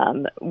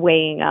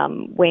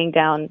weighing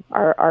down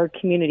our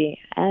community.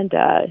 And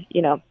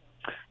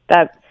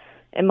that,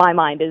 in my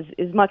mind,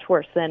 is much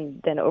worse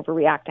than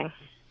overreacting.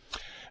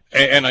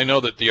 And I know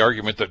that the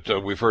argument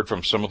that we've heard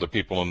from some of the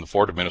people in the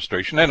Ford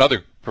administration and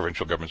other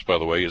provincial governments, by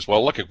the way, is,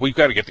 well, look, we've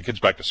got to get the kids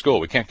back to school.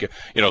 We can't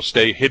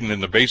stay hidden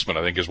in the basement,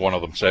 I think is one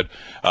of them said,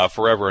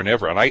 forever and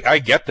ever. And I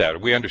get that.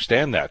 We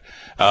understand that.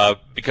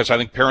 Because I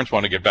think parents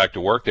want to get back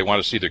to work. They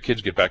want to see their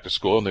kids get back to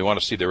school, and they want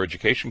to see their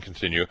education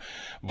continue.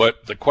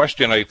 But the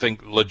question I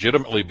think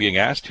legitimately being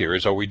asked here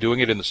is, are we doing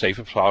it in the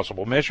safest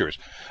possible measures?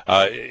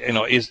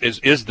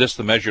 Is this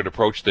the measured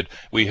approach that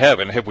we have?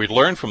 And have we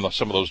learned from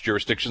some of those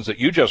jurisdictions that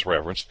you just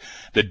referenced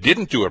that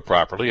didn't do it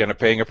properly and are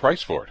paying a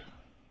price for it?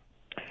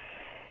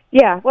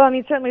 Yeah, well, I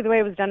mean, certainly the way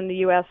it was done in the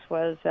U.S.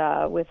 was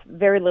with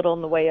very little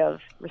in the way of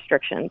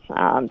restrictions.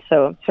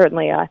 So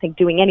certainly I think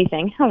doing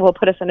anything will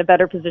put us in a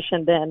better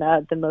position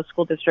than most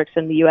school districts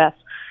in the U.S.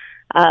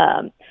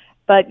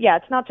 But yeah,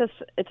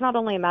 it's not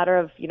only a matter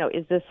of,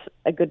 is this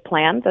a good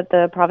plan that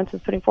the province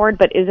is putting forward,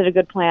 but is it a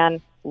good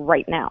plan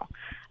right now?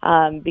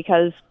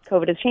 Because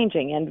COVID is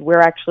changing, and we're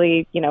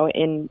actually,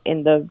 in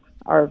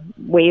our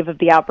wave of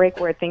the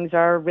outbreak where things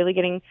are really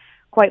getting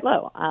quite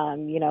low.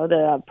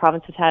 The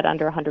province has had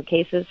under 100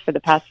 cases for the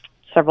past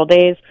several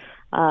days.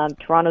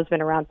 Toronto's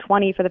been around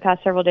 20 for the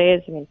past several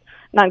days. I mean,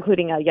 not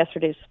including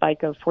yesterday's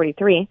spike of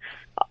 43.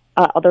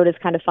 Although it is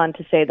kind of fun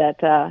to say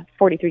that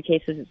 43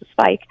 cases is a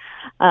spike.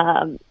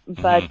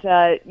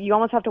 But you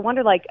almost have to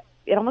wonder,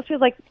 it almost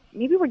feels like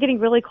maybe we're getting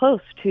really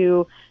close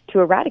to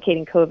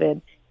eradicating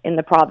COVID in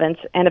the province.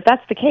 And if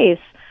that's the case,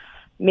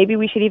 maybe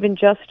we should even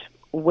just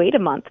wait a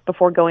month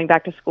before going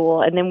back to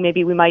school, and then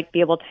maybe we might be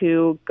able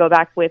to go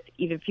back with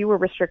even fewer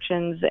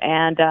restrictions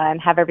and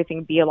have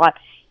everything be a lot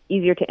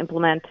easier to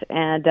implement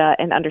and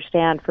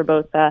understand for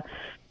both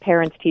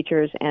parents,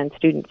 teachers, and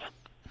students.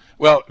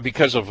 Well,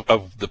 because of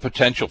the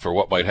potential for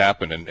what might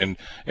happen, and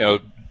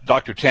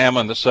Dr. Tam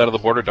on this side of the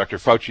border, Dr.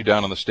 Fauci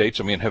down in the States,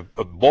 have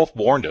both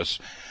warned us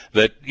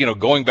that,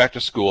 going back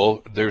to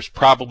school, there's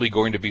probably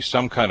going to be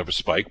some kind of a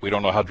spike. We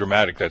don't know how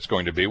dramatic that's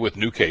going to be with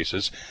new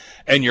cases.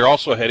 And you're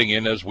also heading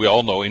in, as we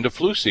all know, into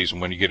flu season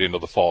when you get into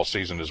the fall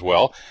season as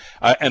well.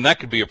 And that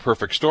could be a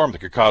perfect storm that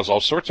could cause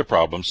all sorts of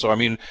problems. So,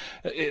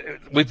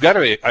 we've got to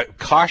be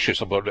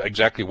cautious about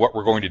exactly what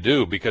we're going to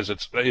do, because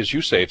it's, as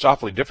you say, it's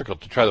awfully difficult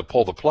to try to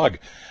pull the plug.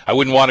 I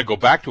wouldn't want to go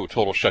back to a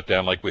total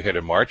shutdown like we had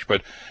in March,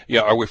 but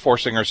are we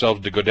forcing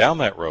ourselves to go down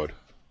that road?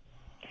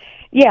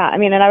 Yeah,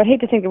 and I would hate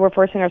to think that we're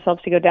forcing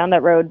ourselves to go down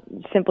that road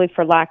simply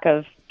for lack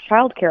of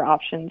childcare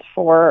options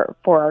for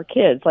our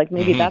kids.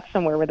 Maybe that's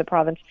somewhere where the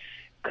province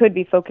could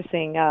be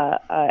focusing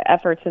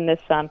efforts in this,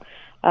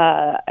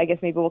 I guess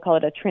maybe we'll call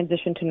it a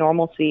transition to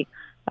normalcy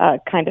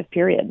kind of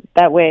period.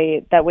 That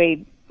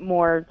way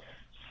more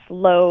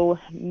slow,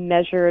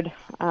 measured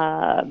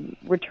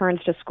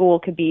returns to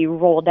school could be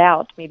rolled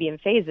out, maybe in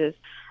phases,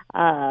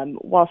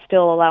 while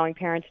still allowing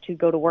parents to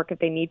go to work if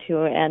they need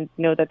to and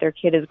know that their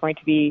kid is going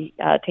to be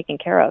taken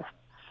care of.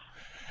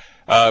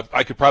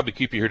 I could probably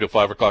keep you here till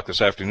 5 o'clock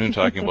this afternoon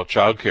talking about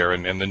childcare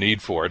and the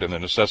need for it and the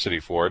necessity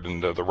for it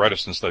and the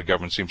reticence that the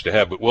government seems to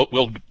have, but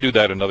we'll do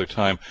that another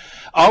time.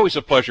 Always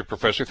a pleasure,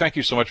 Professor. Thank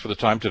you so much for the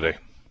time today.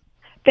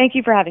 Thank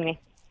you for having me.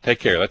 Take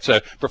care. That's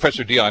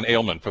Professor Dionne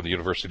Aleman from the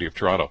University of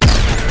Toronto.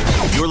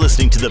 You're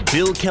listening to the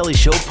Bill Kelly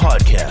Show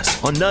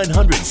podcast on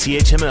 900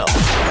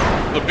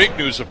 CHML. The big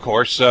news, of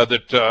course,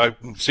 that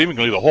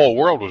seemingly the whole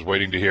world was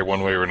waiting to hear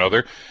one way or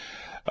another.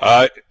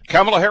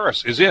 Kamala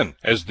Harris is in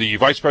as the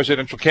vice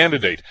presidential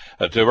candidate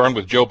to run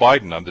with Joe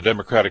Biden on the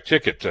Democratic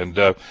ticket.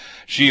 And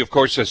she, of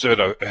course, has had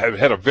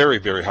a very,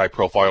 very high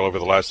profile over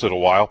the last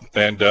little while.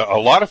 And a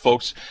lot of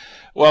folks,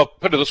 well,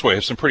 put it this way,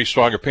 have some pretty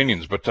strong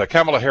opinions. But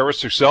Kamala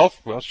Harris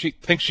herself, well, she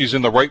thinks she's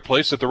in the right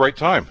place at the right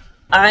time.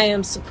 I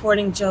am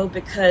supporting Joe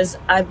because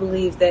I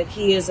believe that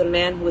he is a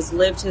man who has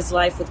lived his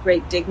life with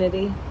great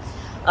dignity.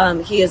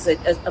 He is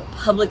a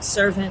public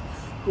servant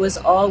who has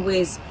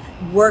always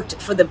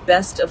worked for the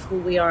best of who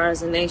we are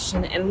as a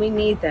nation, and we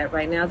need that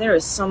right now. There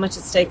is so much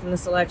at stake in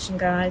this election,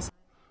 guys.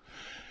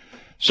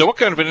 So what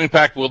kind of an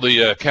impact will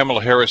the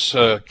Kamala Harris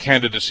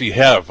candidacy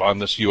have on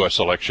this U.S.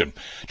 election?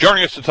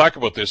 Joining us to talk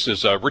about this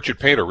is Richard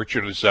Painter.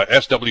 Richard is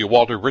S.W.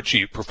 Walter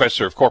Richey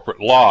Professor of Corporate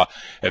Law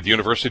at the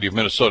University of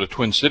Minnesota,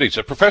 Twin Cities.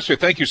 Professor,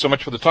 thank you so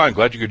much for the time.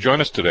 Glad you could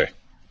join us today.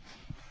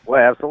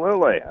 Well,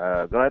 absolutely.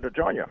 Glad to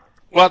join you.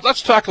 Well,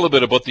 let's talk a little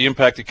bit about the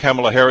impact that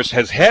Kamala Harris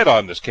has had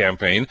on this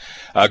campaign,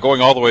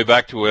 going all the way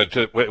back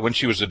to when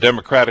she was a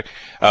Democratic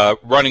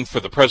running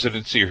for the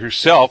presidency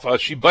herself.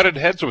 She butted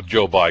heads with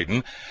Joe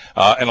Biden,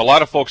 and a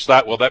lot of folks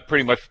thought, well, that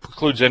pretty much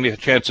precludes any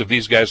chance of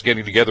these guys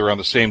getting together on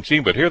the same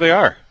team, but here they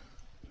are.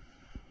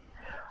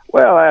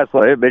 Well,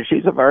 absolutely, but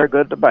she's a very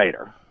good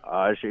debater.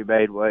 She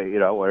made, one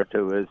or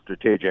two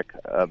strategic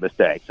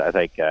mistakes, I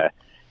think, in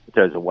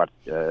terms of what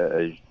she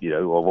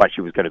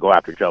was going to go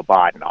after Joe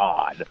Biden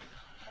on.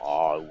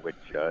 Which,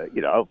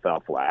 fell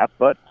flat.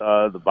 But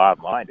the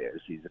bottom line is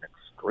she's an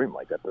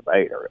extremely good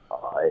debater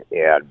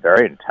and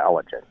very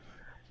intelligent.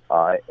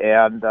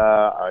 And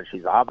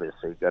she's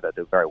obviously going to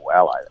do very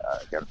well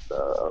against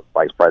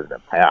Vice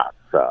President Pence.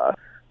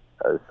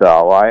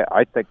 So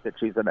I think that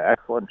she's an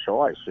excellent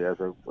choice. She has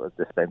a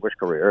distinguished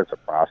career as a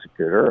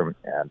prosecutor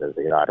and as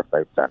a United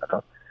States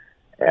Senator,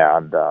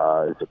 and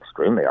is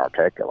extremely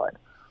articulate.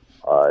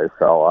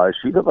 So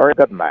she's a very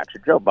good match.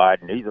 Joe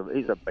Biden, he's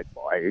a big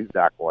boy. He's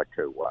not going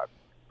to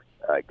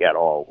get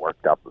all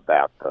worked up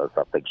about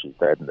something she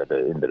said in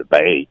the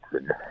debates,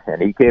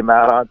 and he came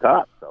out on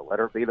top. So let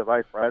her be the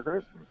vice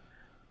president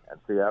and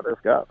see how this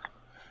goes.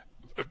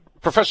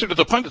 Professor, do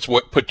the pundits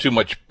put too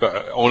much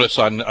onus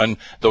on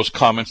those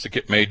comments that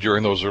get made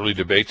during those early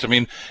debates? I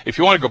mean, if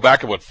you want to go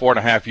back about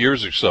 4.5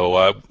 years or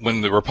so, when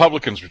the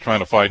Republicans were trying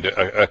to find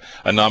a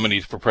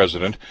nominee for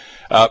president,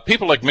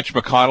 people like Mitch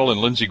McConnell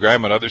and Lindsey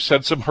Graham and others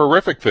said some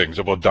horrific things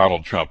about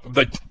Donald Trump.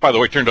 That, by the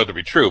way, turned out to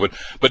be true.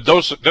 But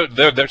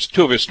that's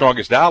two of his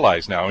strongest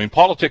allies now. I mean,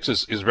 politics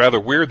is rather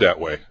weird that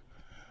way.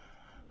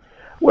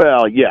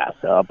 Well, yes,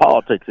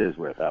 politics is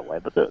weird that way.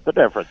 But the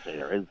difference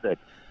here is that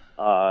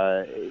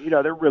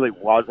there really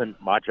wasn't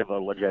much of a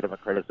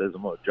legitimate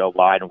criticism of Joe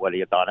Biden, what he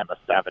had done in the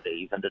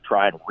 70s, and to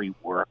try and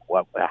rework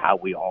how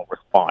we all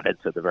responded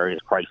to the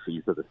various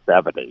crises of the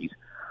 70s,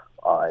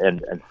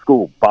 and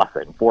school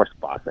busing, forced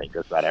busing,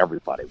 because not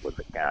everybody was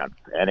against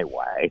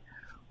anyway.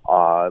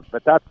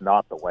 But that's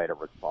not the way to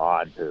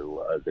respond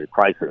to the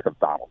crisis of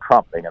Donald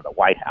Trump being in the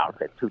White House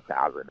in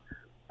 2020.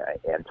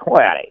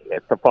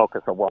 It's the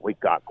focus of what we've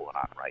got going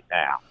on right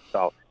now.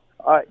 So,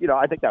 I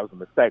think that was a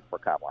mistake for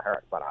Kamala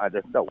Harris, but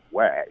there's no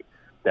way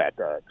that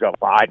Joe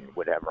Biden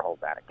would ever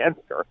hold that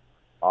against her.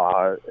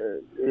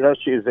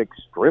 She's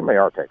extremely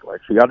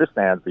articulate. She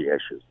understands the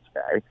issues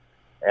today,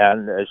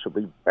 and she'll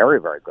be very,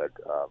 very good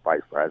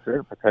vice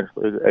president,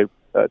 potentially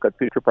a good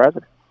future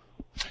president.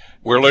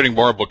 We're learning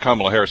more about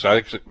Kamala Harris.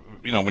 I think,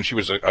 when she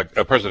was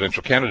a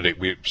presidential candidate,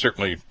 we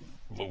certainly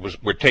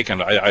were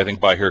taken, I think,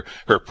 by her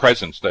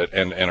presence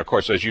and of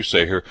course, as you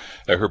say,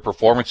 her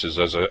performances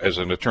as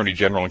an attorney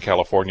general in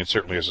California and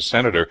certainly as a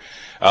senator.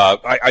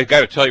 I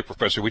got to tell you,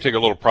 Professor, we take a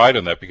little pride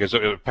in that because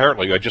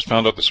apparently I just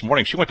found out this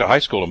morning she went to high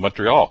school in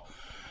Montreal.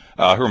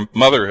 Her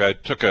mother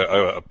took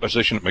a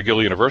position at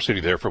McGill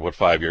University there for about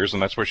 5 years,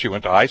 and that's where she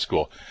went to high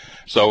school.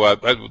 So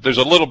there's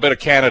a little bit of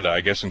Canada,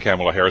 I guess, in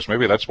Kamala Harris.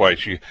 Maybe that's why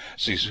she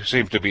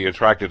seems to be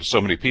attracted to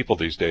so many people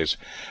these days.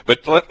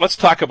 But let's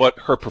talk about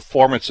her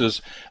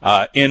performances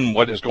in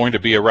what is going to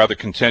be a rather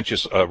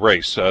contentious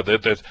race.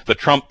 The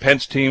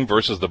Trump-Pence team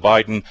versus the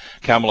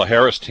Biden-Kamala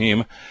Harris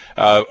team.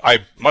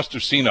 I must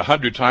have seen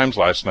 100 times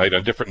last night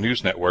on different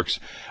news networks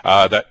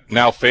that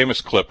now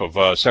famous clip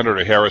of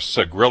Senator Harris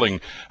grilling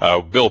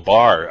Bill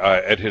Barr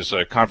at his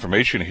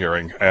confirmation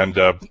hearing and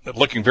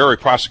looking very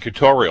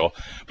prosecutorial.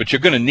 But you're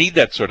going to need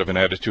that sort of an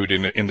attitude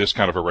in this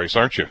kind of a race,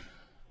 aren't you?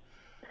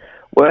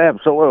 Well,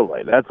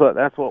 absolutely.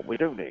 That's what we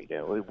do need.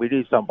 We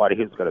need somebody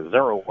who's going to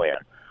zero in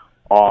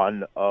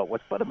on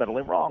what's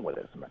fundamentally wrong with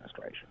this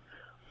administration.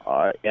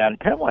 And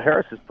Kamala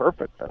Harris is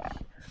perfect for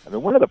that. I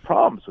mean, one of the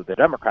problems with the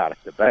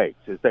Democratic debates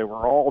is they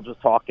were all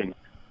just talking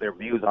their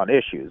views on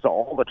issues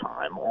all the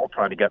time, all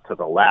trying to get to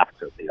the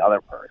left of the other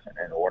person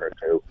in order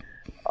to,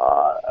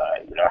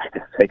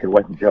 take it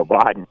away from Joe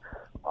Biden.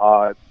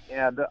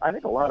 And I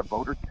think a lot of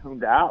voters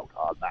tuned out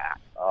on that.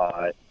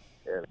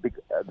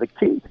 The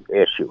key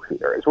issue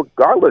here is,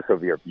 regardless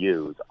of your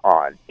views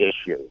on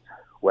issues,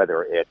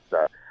 whether it's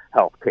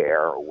health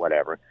care or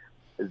whatever,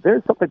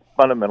 there's something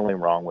fundamentally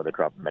wrong with the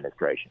Trump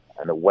administration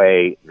and the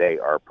way they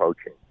are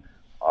approaching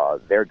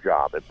their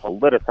job in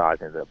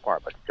politicizing the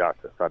Department of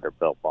Justice under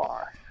Bill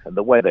Barr and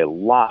the way they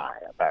lie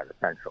about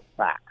essential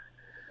facts.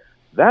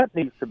 That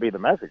needs to be the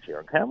message here.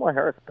 And Kamala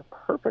Harris is the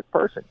perfect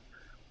person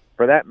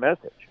for that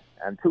message.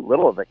 And too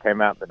little of it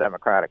came out in the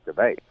Democratic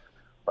debates.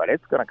 But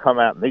it's going to come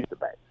out in these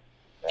debates.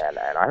 And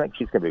I think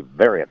she's going to be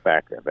very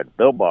effective. And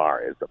Bill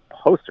Barr is the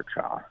poster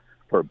child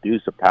for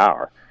abuse of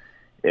power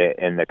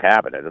in the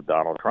cabinet of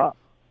Donald Trump.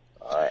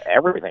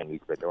 Everything he's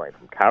been doing,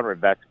 from counter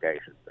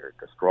investigations that are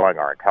destroying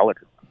our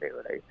intelligence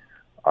community,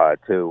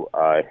 to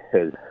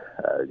his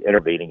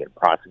intervening in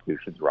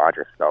prosecutions,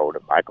 Roger Stone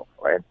and Michael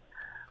Flynn,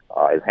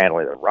 his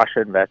handling of the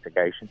Russia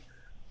investigation.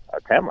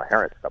 Kamala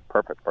Harris is the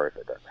perfect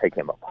person to take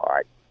him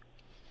apart.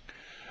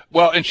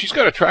 Well, and she's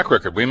got a track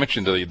record. We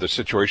mentioned the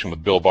situation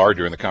with Bill Barr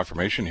during the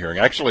confirmation hearing.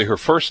 Actually, her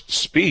first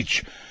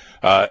speech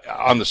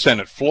on the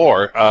Senate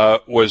floor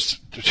was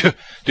to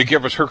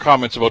give us her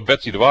comments about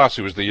Betsy DeVos,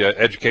 who was the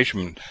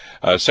education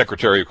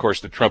secretary, of course,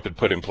 that Trump had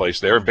put in place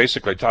there, and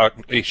basically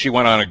she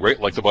went on a great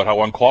length about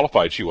how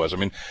unqualified she was. I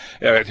mean,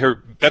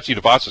 Betsy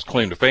DeVos's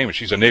claim to fame is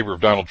she's a neighbor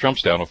of Donald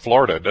Trump's down in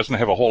Florida. Doesn't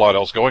have a whole lot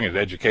else going in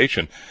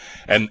education.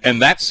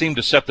 And that seemed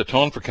to set the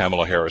tone for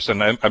Kamala Harris,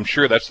 and I'm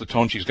sure that's the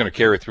tone she's going to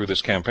carry through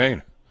this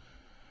campaign.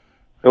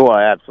 Oh,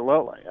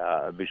 absolutely.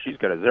 But she's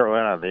going to zero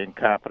in on the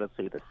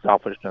incompetency, the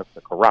selfishness,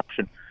 the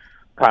corruption,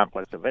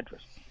 conflicts of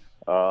interest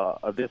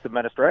of this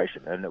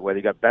administration. And whether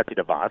you got Betsy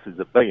DeVos, who's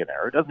a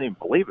billionaire, who doesn't even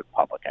believe in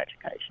public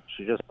education.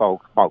 She just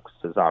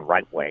focuses on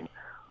right-wing,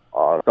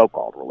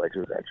 so-called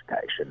religious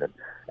education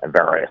and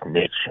various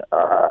niche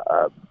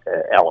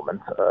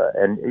elements.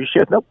 And she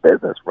has no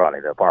business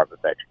running the Department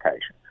of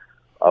Education.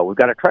 We've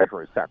got a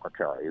Treasury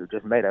Secretary who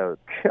just made a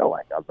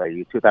killing of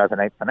the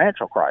 2008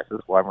 financial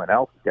crisis while everyone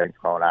else is getting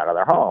thrown out of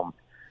their homes,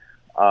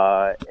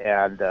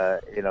 and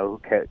who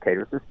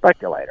caters to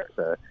speculators.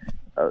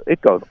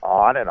 It goes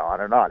on and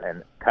on and on.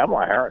 And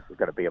Kamala Harris is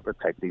going to be able to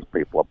take these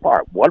people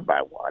apart one by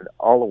one,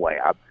 all the way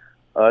up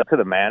to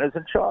the man who's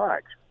in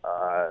charge,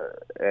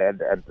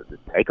 and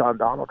take on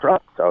Donald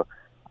Trump. So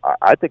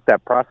I think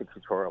that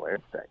prosecutorial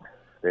instinct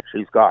that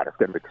she's got is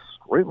going to be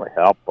extremely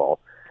helpful.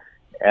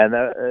 And,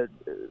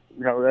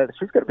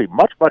 she's going to be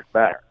much, much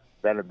better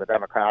than in the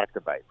Democratic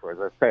debate. Where, as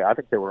I say, I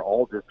think they were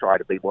all just trying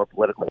to be more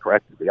politically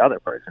correct than the other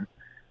person.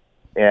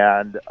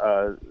 And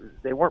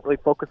they weren't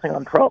really focusing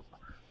on Trump.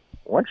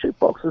 Once she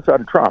focuses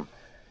on Trump,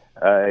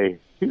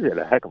 he's in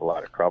a heck of a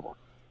lot of trouble.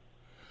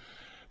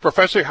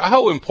 Professor,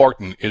 how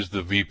important is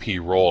the VP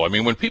role? I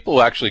mean, when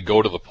people actually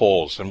go to the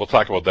polls, and we'll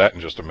talk about that in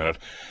just a minute,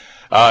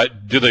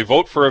 do they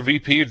vote for a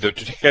VP to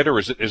take it, or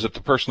is it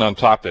the person on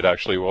top that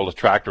actually will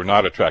attract or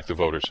not attract the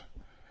voters?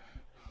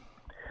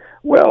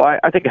 Well,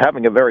 I think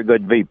having a very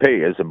good VP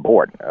is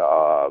important.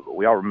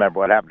 We all remember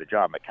what happened to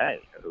John McCain,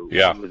 who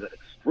was an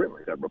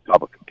extremely good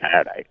Republican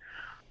candidate,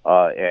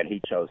 and he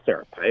chose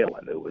Sarah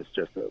Palin, who was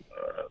just a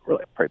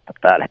really pretty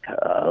pathetic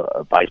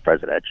vice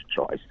presidential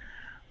choice.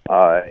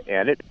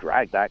 And it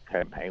dragged that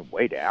campaign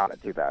way down in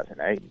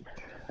 2008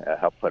 and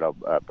helped put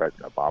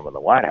President Obama in the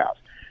White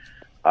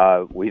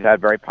House. We've had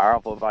very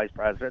powerful vice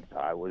presidents.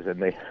 I was in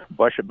the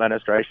Bush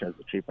administration as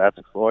the chief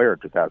ethics lawyer in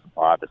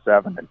 2005 to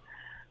 2007, and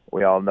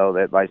we all know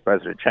that Vice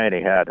President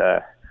Cheney had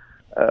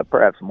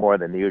perhaps more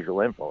than the usual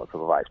influence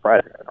of a vice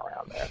president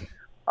around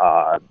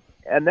there.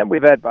 And then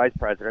we've had vice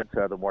presidents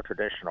who have the more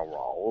traditional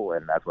role,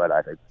 and that's what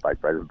I think Vice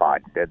President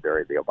Biden did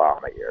during the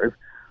Obama years,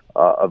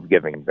 of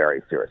giving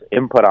very serious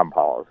input on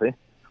policy,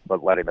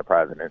 but letting the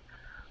president,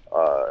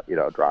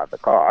 drive the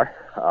car.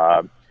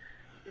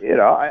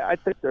 I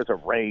think there's a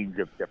range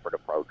of different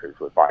approaches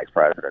with vice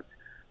presidents,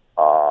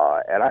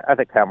 and I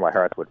think Kamala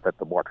Harris would fit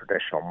the more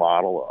traditional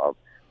model of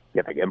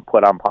giving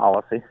input on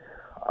policy,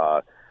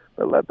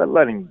 but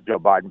letting Joe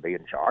Biden be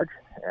in charge.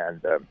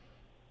 And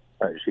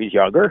she's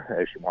younger.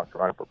 If she wants to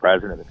run for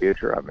president in the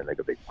future, I mean, there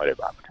could be plenty of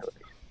opportunities.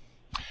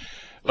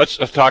 Let's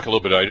talk a little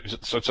bit,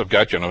 since I've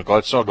got you, and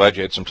I'm so glad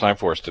you had some time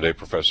for us today,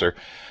 Professor,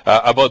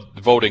 about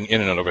voting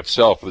in and of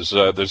itself.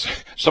 There's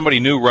somebody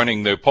new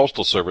running the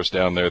Postal Service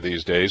down there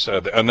these days,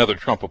 another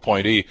Trump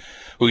appointee,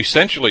 who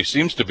essentially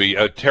seems to be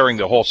tearing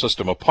the whole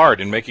system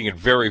apart and making it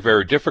very,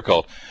 very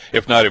difficult,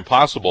 if not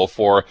impossible,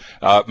 for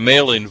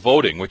mail-in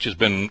voting, which has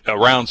been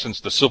around since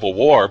the Civil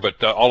War,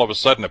 but all of a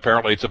sudden,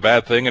 apparently, it's a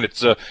bad thing, and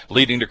it's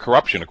leading to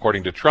corruption,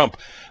 according to Trump.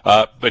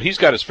 But he's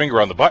got his finger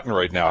on the button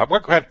right now.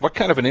 What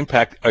kind of an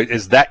impact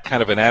is that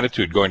kind of an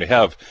attitude going to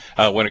have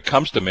when it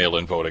comes to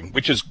mail-in voting,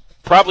 which is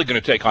probably going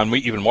to take on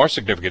even more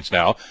significance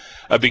now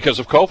because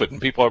of COVID, and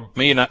people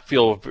may not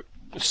feel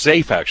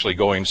safe actually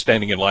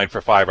standing in line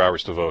for 5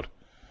 hours to vote?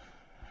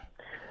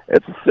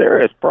 It's a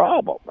serious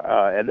problem,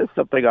 and it's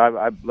something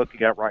I'm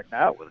looking at right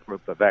now with a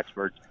group of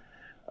experts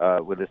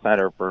with the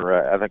Center for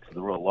Ethics and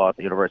the Rule of Law at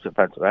the University of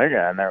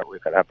Pennsylvania, and there we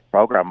could have a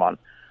program on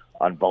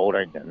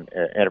voting and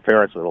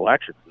interference with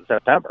elections in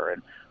September.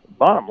 And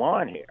bottom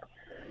line here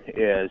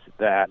is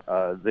that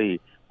the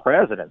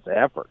president's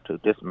effort to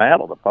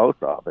dismantle the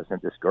post office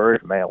and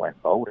discourage mail-in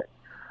voting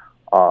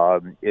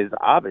is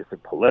obviously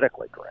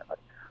politically driven.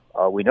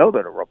 We know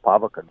that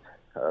Republicans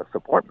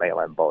support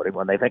mail-in voting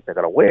when they think they're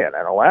going to win.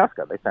 In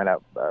Alaska, they sent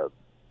out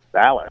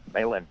ballots,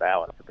 mail-in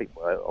ballots to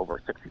people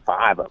over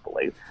 65, I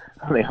believe.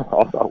 I mean,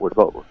 also would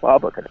vote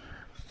Republican.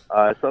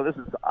 So this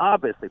is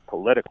obviously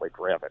politically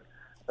driven.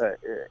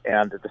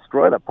 And to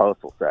destroy the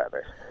Postal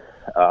Service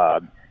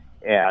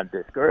and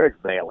discourage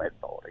mail-in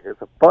voting is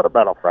a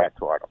fundamental threat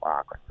to our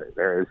democracy.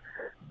 There is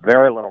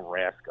very little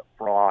risk of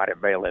fraud in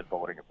mail-in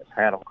voting if it's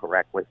handled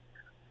correctly.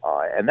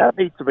 And that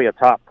needs to be a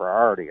top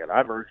priority, and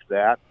I've urged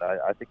that.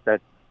 I think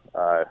that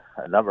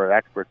a number of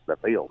experts in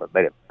the field have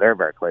made it very,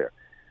 very clear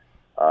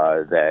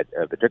that,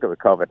 particularly with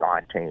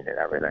COVID-19 and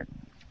everything,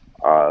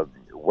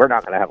 we're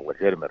not going to have a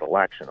legitimate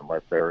election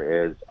unless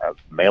there is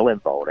mail-in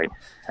voting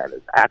and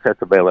there's access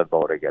to mail-in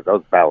voting, and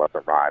those ballots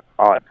arrive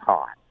on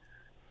time.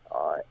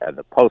 And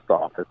the post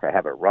office, to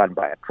have it run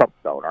by a Trump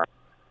donor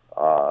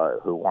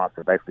who wants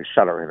to basically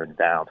shut everything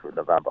down through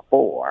November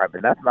 4, I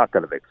mean, that's not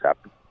going to be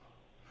acceptable.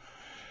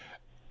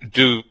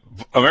 Do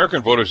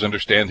American voters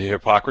understand the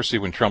hypocrisy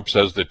when Trump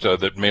says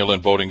that mail-in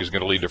voting is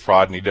going to lead to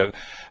fraud, and he does,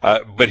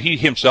 but he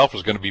himself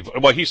is going to be,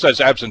 well, he says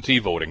absentee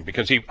voting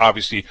because he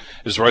obviously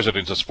his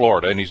residence is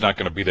Florida and he's not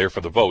going to be there for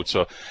the vote,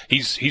 so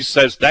he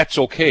says that's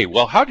okay.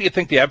 Well, how do you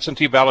think the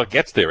absentee ballot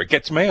gets there? It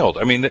gets mailed.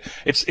 I mean,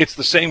 it's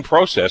the same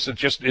process.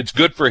 It's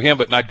good for him,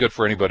 but not good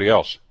for anybody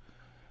else.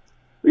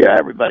 Yeah,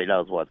 everybody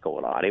knows what's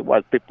going on. He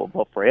wants people to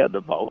vote for him to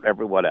vote,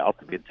 everyone else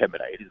to be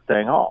intimidated,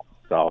 staying home.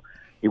 So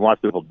he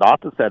wants people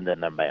not to send in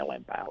their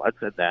mail-in ballots,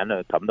 and then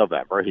come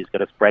November, he's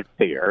going to spread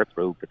fear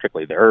through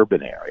particularly the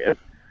urban areas.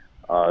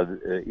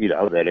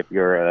 That if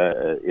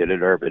you're in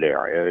an urban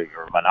area,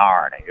 you're a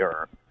minority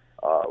or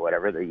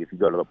whatever, that if you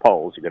go to the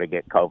polls, you're going to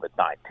get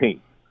COVID-19.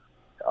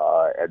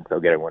 And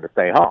so get everyone to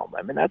stay home.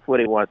 I mean, that's what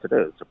he wants to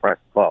do, suppress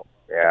the vote.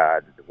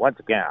 And once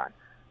again,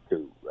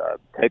 to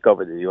take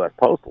over the U.S.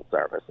 Postal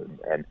Service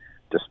and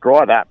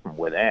destroy that from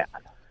within,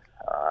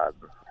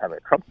 having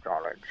a Trump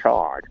donor in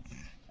charge,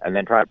 and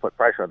then try to put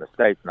pressure on the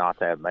states not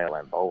to have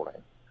mail-in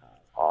voting.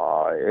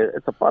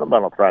 It's a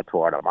fundamental threat to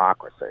our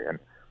democracy. And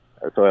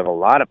so if a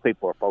lot of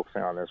people are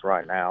focusing on this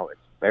right now,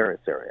 it's very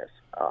serious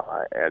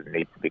and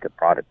needs to be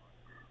confronted.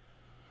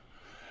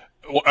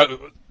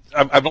 Well,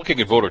 I'm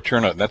looking at voter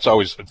turnout, and that's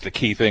always the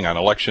key thing on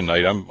election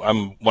night.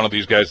 I'm one of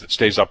these guys that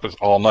stays up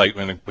all night,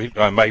 and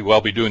I might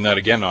well be doing that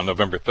again on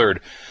November 3rd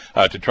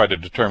to try to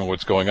determine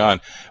what's going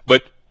on.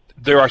 But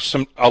there are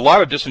a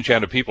lot of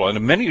disenchanted people, and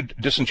many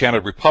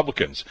disenchanted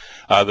Republicans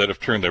that have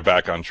turned their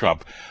back on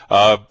Trump.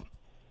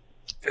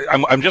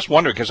 I'm just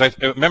wondering, because I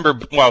remember,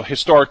 well,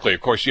 historically,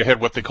 of course, you had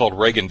what they called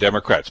Reagan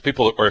Democrats,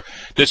 people that were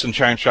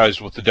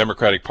disenfranchised with the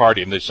Democratic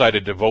Party and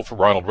decided to vote for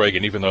Ronald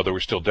Reagan, even though they were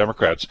still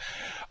Democrats.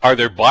 Are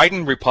there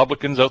Biden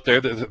Republicans out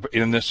there that,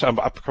 in this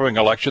upcoming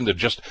election that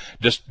just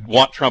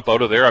want Trump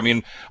out of there? I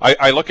mean,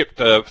 I look at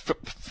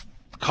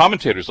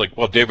commentators like,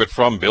 well, David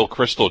Frum, Bill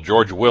Kristol,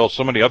 George Will,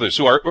 so many others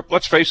who are,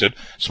 let's face it,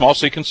 small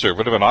c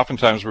conservative and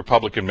oftentimes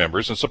Republican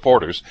members and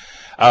supporters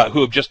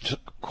who have just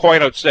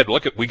quite out said,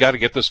 look, we got to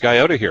get this guy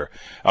out of here.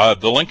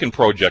 The Lincoln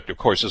Project, of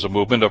course, is a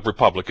movement of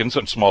Republicans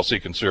and small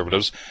c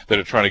conservatives that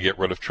are trying to get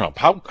rid of Trump.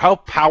 How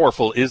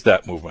powerful is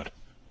that movement?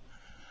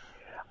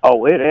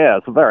 Oh, it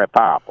is very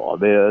powerful.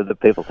 I mean, the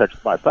people such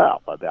as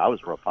myself. I mean, I was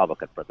a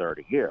Republican for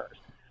 30 years.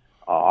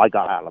 I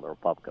got out of the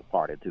Republican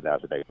Party in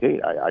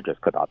 2018. I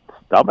just could not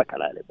stomach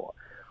it anymore.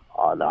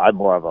 I'm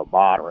more of a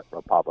moderate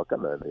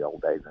Republican than in the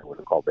old days. They would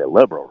have called me a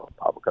liberal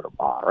Republican,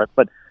 a moderate.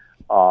 But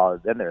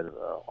then there's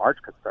arch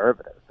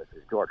conservatives, such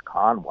as George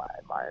Conway,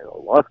 my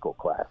law school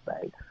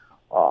classmate,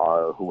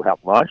 who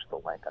helped launch the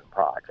Lincoln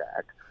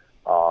Project,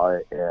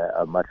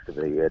 much to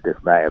the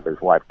dismay of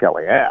his wife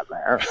Kellyanne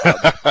there.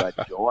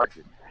 But George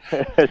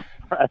and his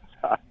friends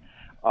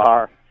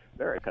are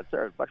very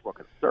conservative, much more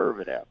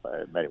conservative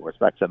in many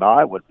respects than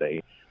I would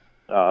be.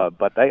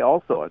 But they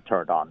also have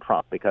turned on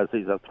Trump because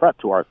he's a threat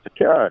to our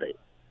security.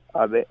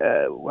 I mean,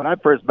 when I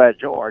first met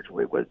George,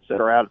 we would sit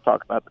around and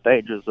talk about the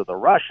dangers of the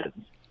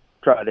Russians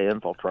trying to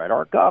infiltrate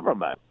our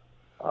government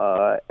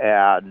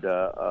and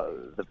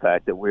the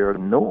fact that we're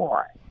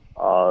ignoring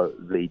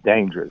the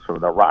dangers from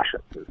the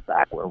Russians. It's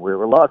back when we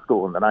were in law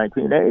school in the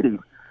 1980s.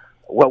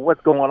 Well,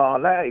 what's going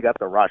on now? You got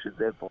the Russians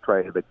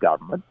infiltrating the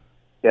government.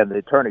 And the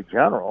Attorney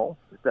General,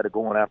 instead of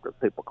going after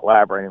people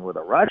collaborating with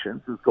the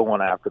Russians, is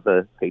going after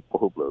the people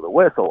who blew the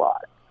whistle on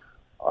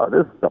it.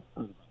 This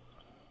is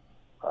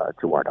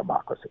to our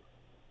democracy.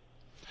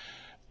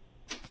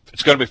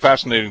 It's going to be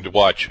fascinating to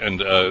watch, and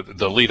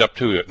the lead up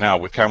to it now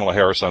with Kamala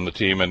Harris on the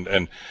team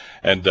and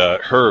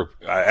her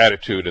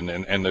attitude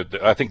and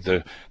I think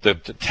the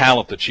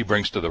talent that she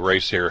brings to the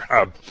race here.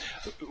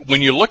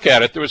 When you look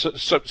at it, there was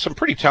some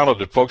pretty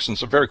talented folks and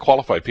some very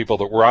qualified people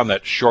that were on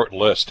that short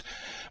list.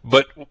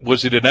 But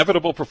was it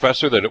inevitable,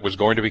 Professor, that it was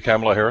going to be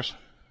Kamala Harris?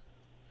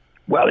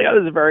 Well, the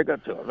others are very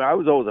good, too. I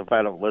was always a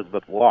fan of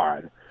Elizabeth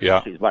Warren.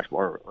 Yeah. She's much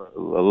more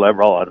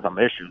liberal on some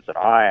issues than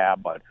I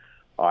am, but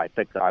I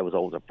think that I was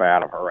always a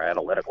fan of her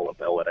analytical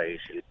ability.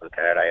 She's the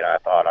candidate I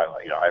thought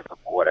I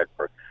supported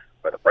for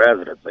the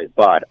presidency.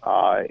 But,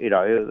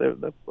 there's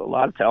a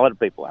lot of talented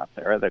people out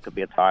there. There could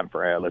be a time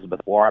for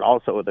Elizabeth Warren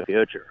also in the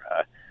future.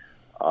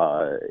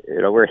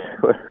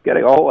 We're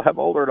getting old, have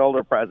older and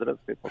older presidents.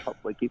 People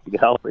hopefully keeping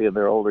healthy in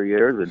their older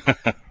years,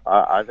 and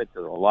I think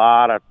there's a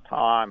lot of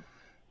time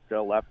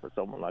still left for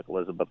someone like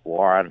Elizabeth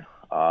Warren,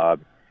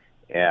 and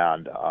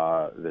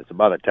there's some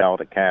other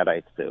talented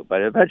candidates too.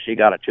 But eventually, you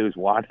got to choose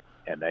one,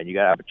 and then you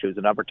got to choose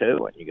a number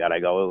two, and you got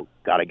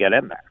to get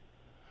in there.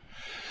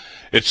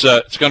 It's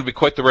going to be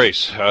quite the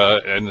race,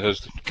 and it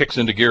kicks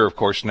into gear, of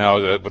course,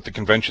 now with the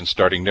convention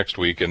starting next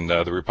week, and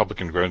the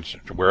Republican convention,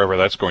 wherever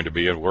that's going to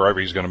be, and wherever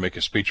he's going to make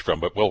a speech from.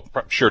 But we'll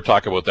sure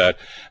talk about that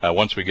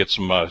once we get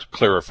some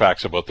clearer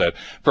facts about that.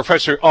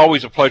 Professor,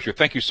 always a pleasure.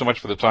 Thank you so much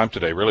for the time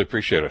today. Really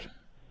appreciate it.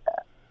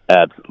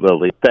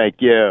 Absolutely. Thank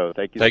you.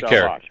 Thank you Take so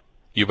care. much.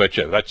 You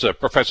betcha. That's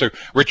Professor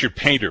Richard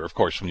Painter, of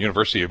course, from the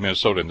University of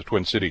Minnesota in the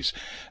Twin Cities.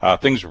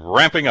 Things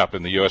ramping up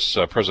in the U.S.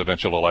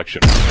 Presidential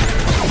election.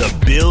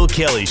 The Bill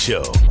Kelly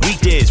Show,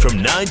 weekdays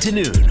from 9 to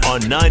noon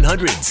on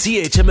 900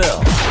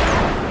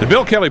 CHML. The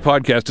Bill Kelly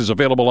Podcast is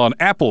available on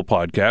Apple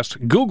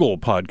Podcast, Google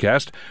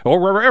Podcast, or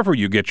wherever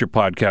you get your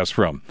podcasts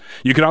from.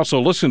 You can also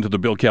listen to The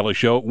Bill Kelly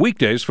Show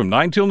weekdays from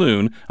 9 till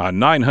noon on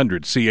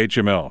 900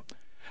 CHML.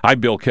 I'm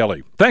Bill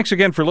Kelly. Thanks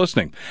again for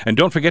listening. And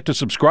don't forget to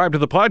subscribe to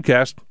the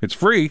podcast. It's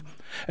free,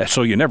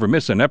 so you never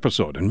miss an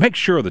episode. And make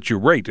sure that you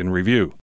rate and review.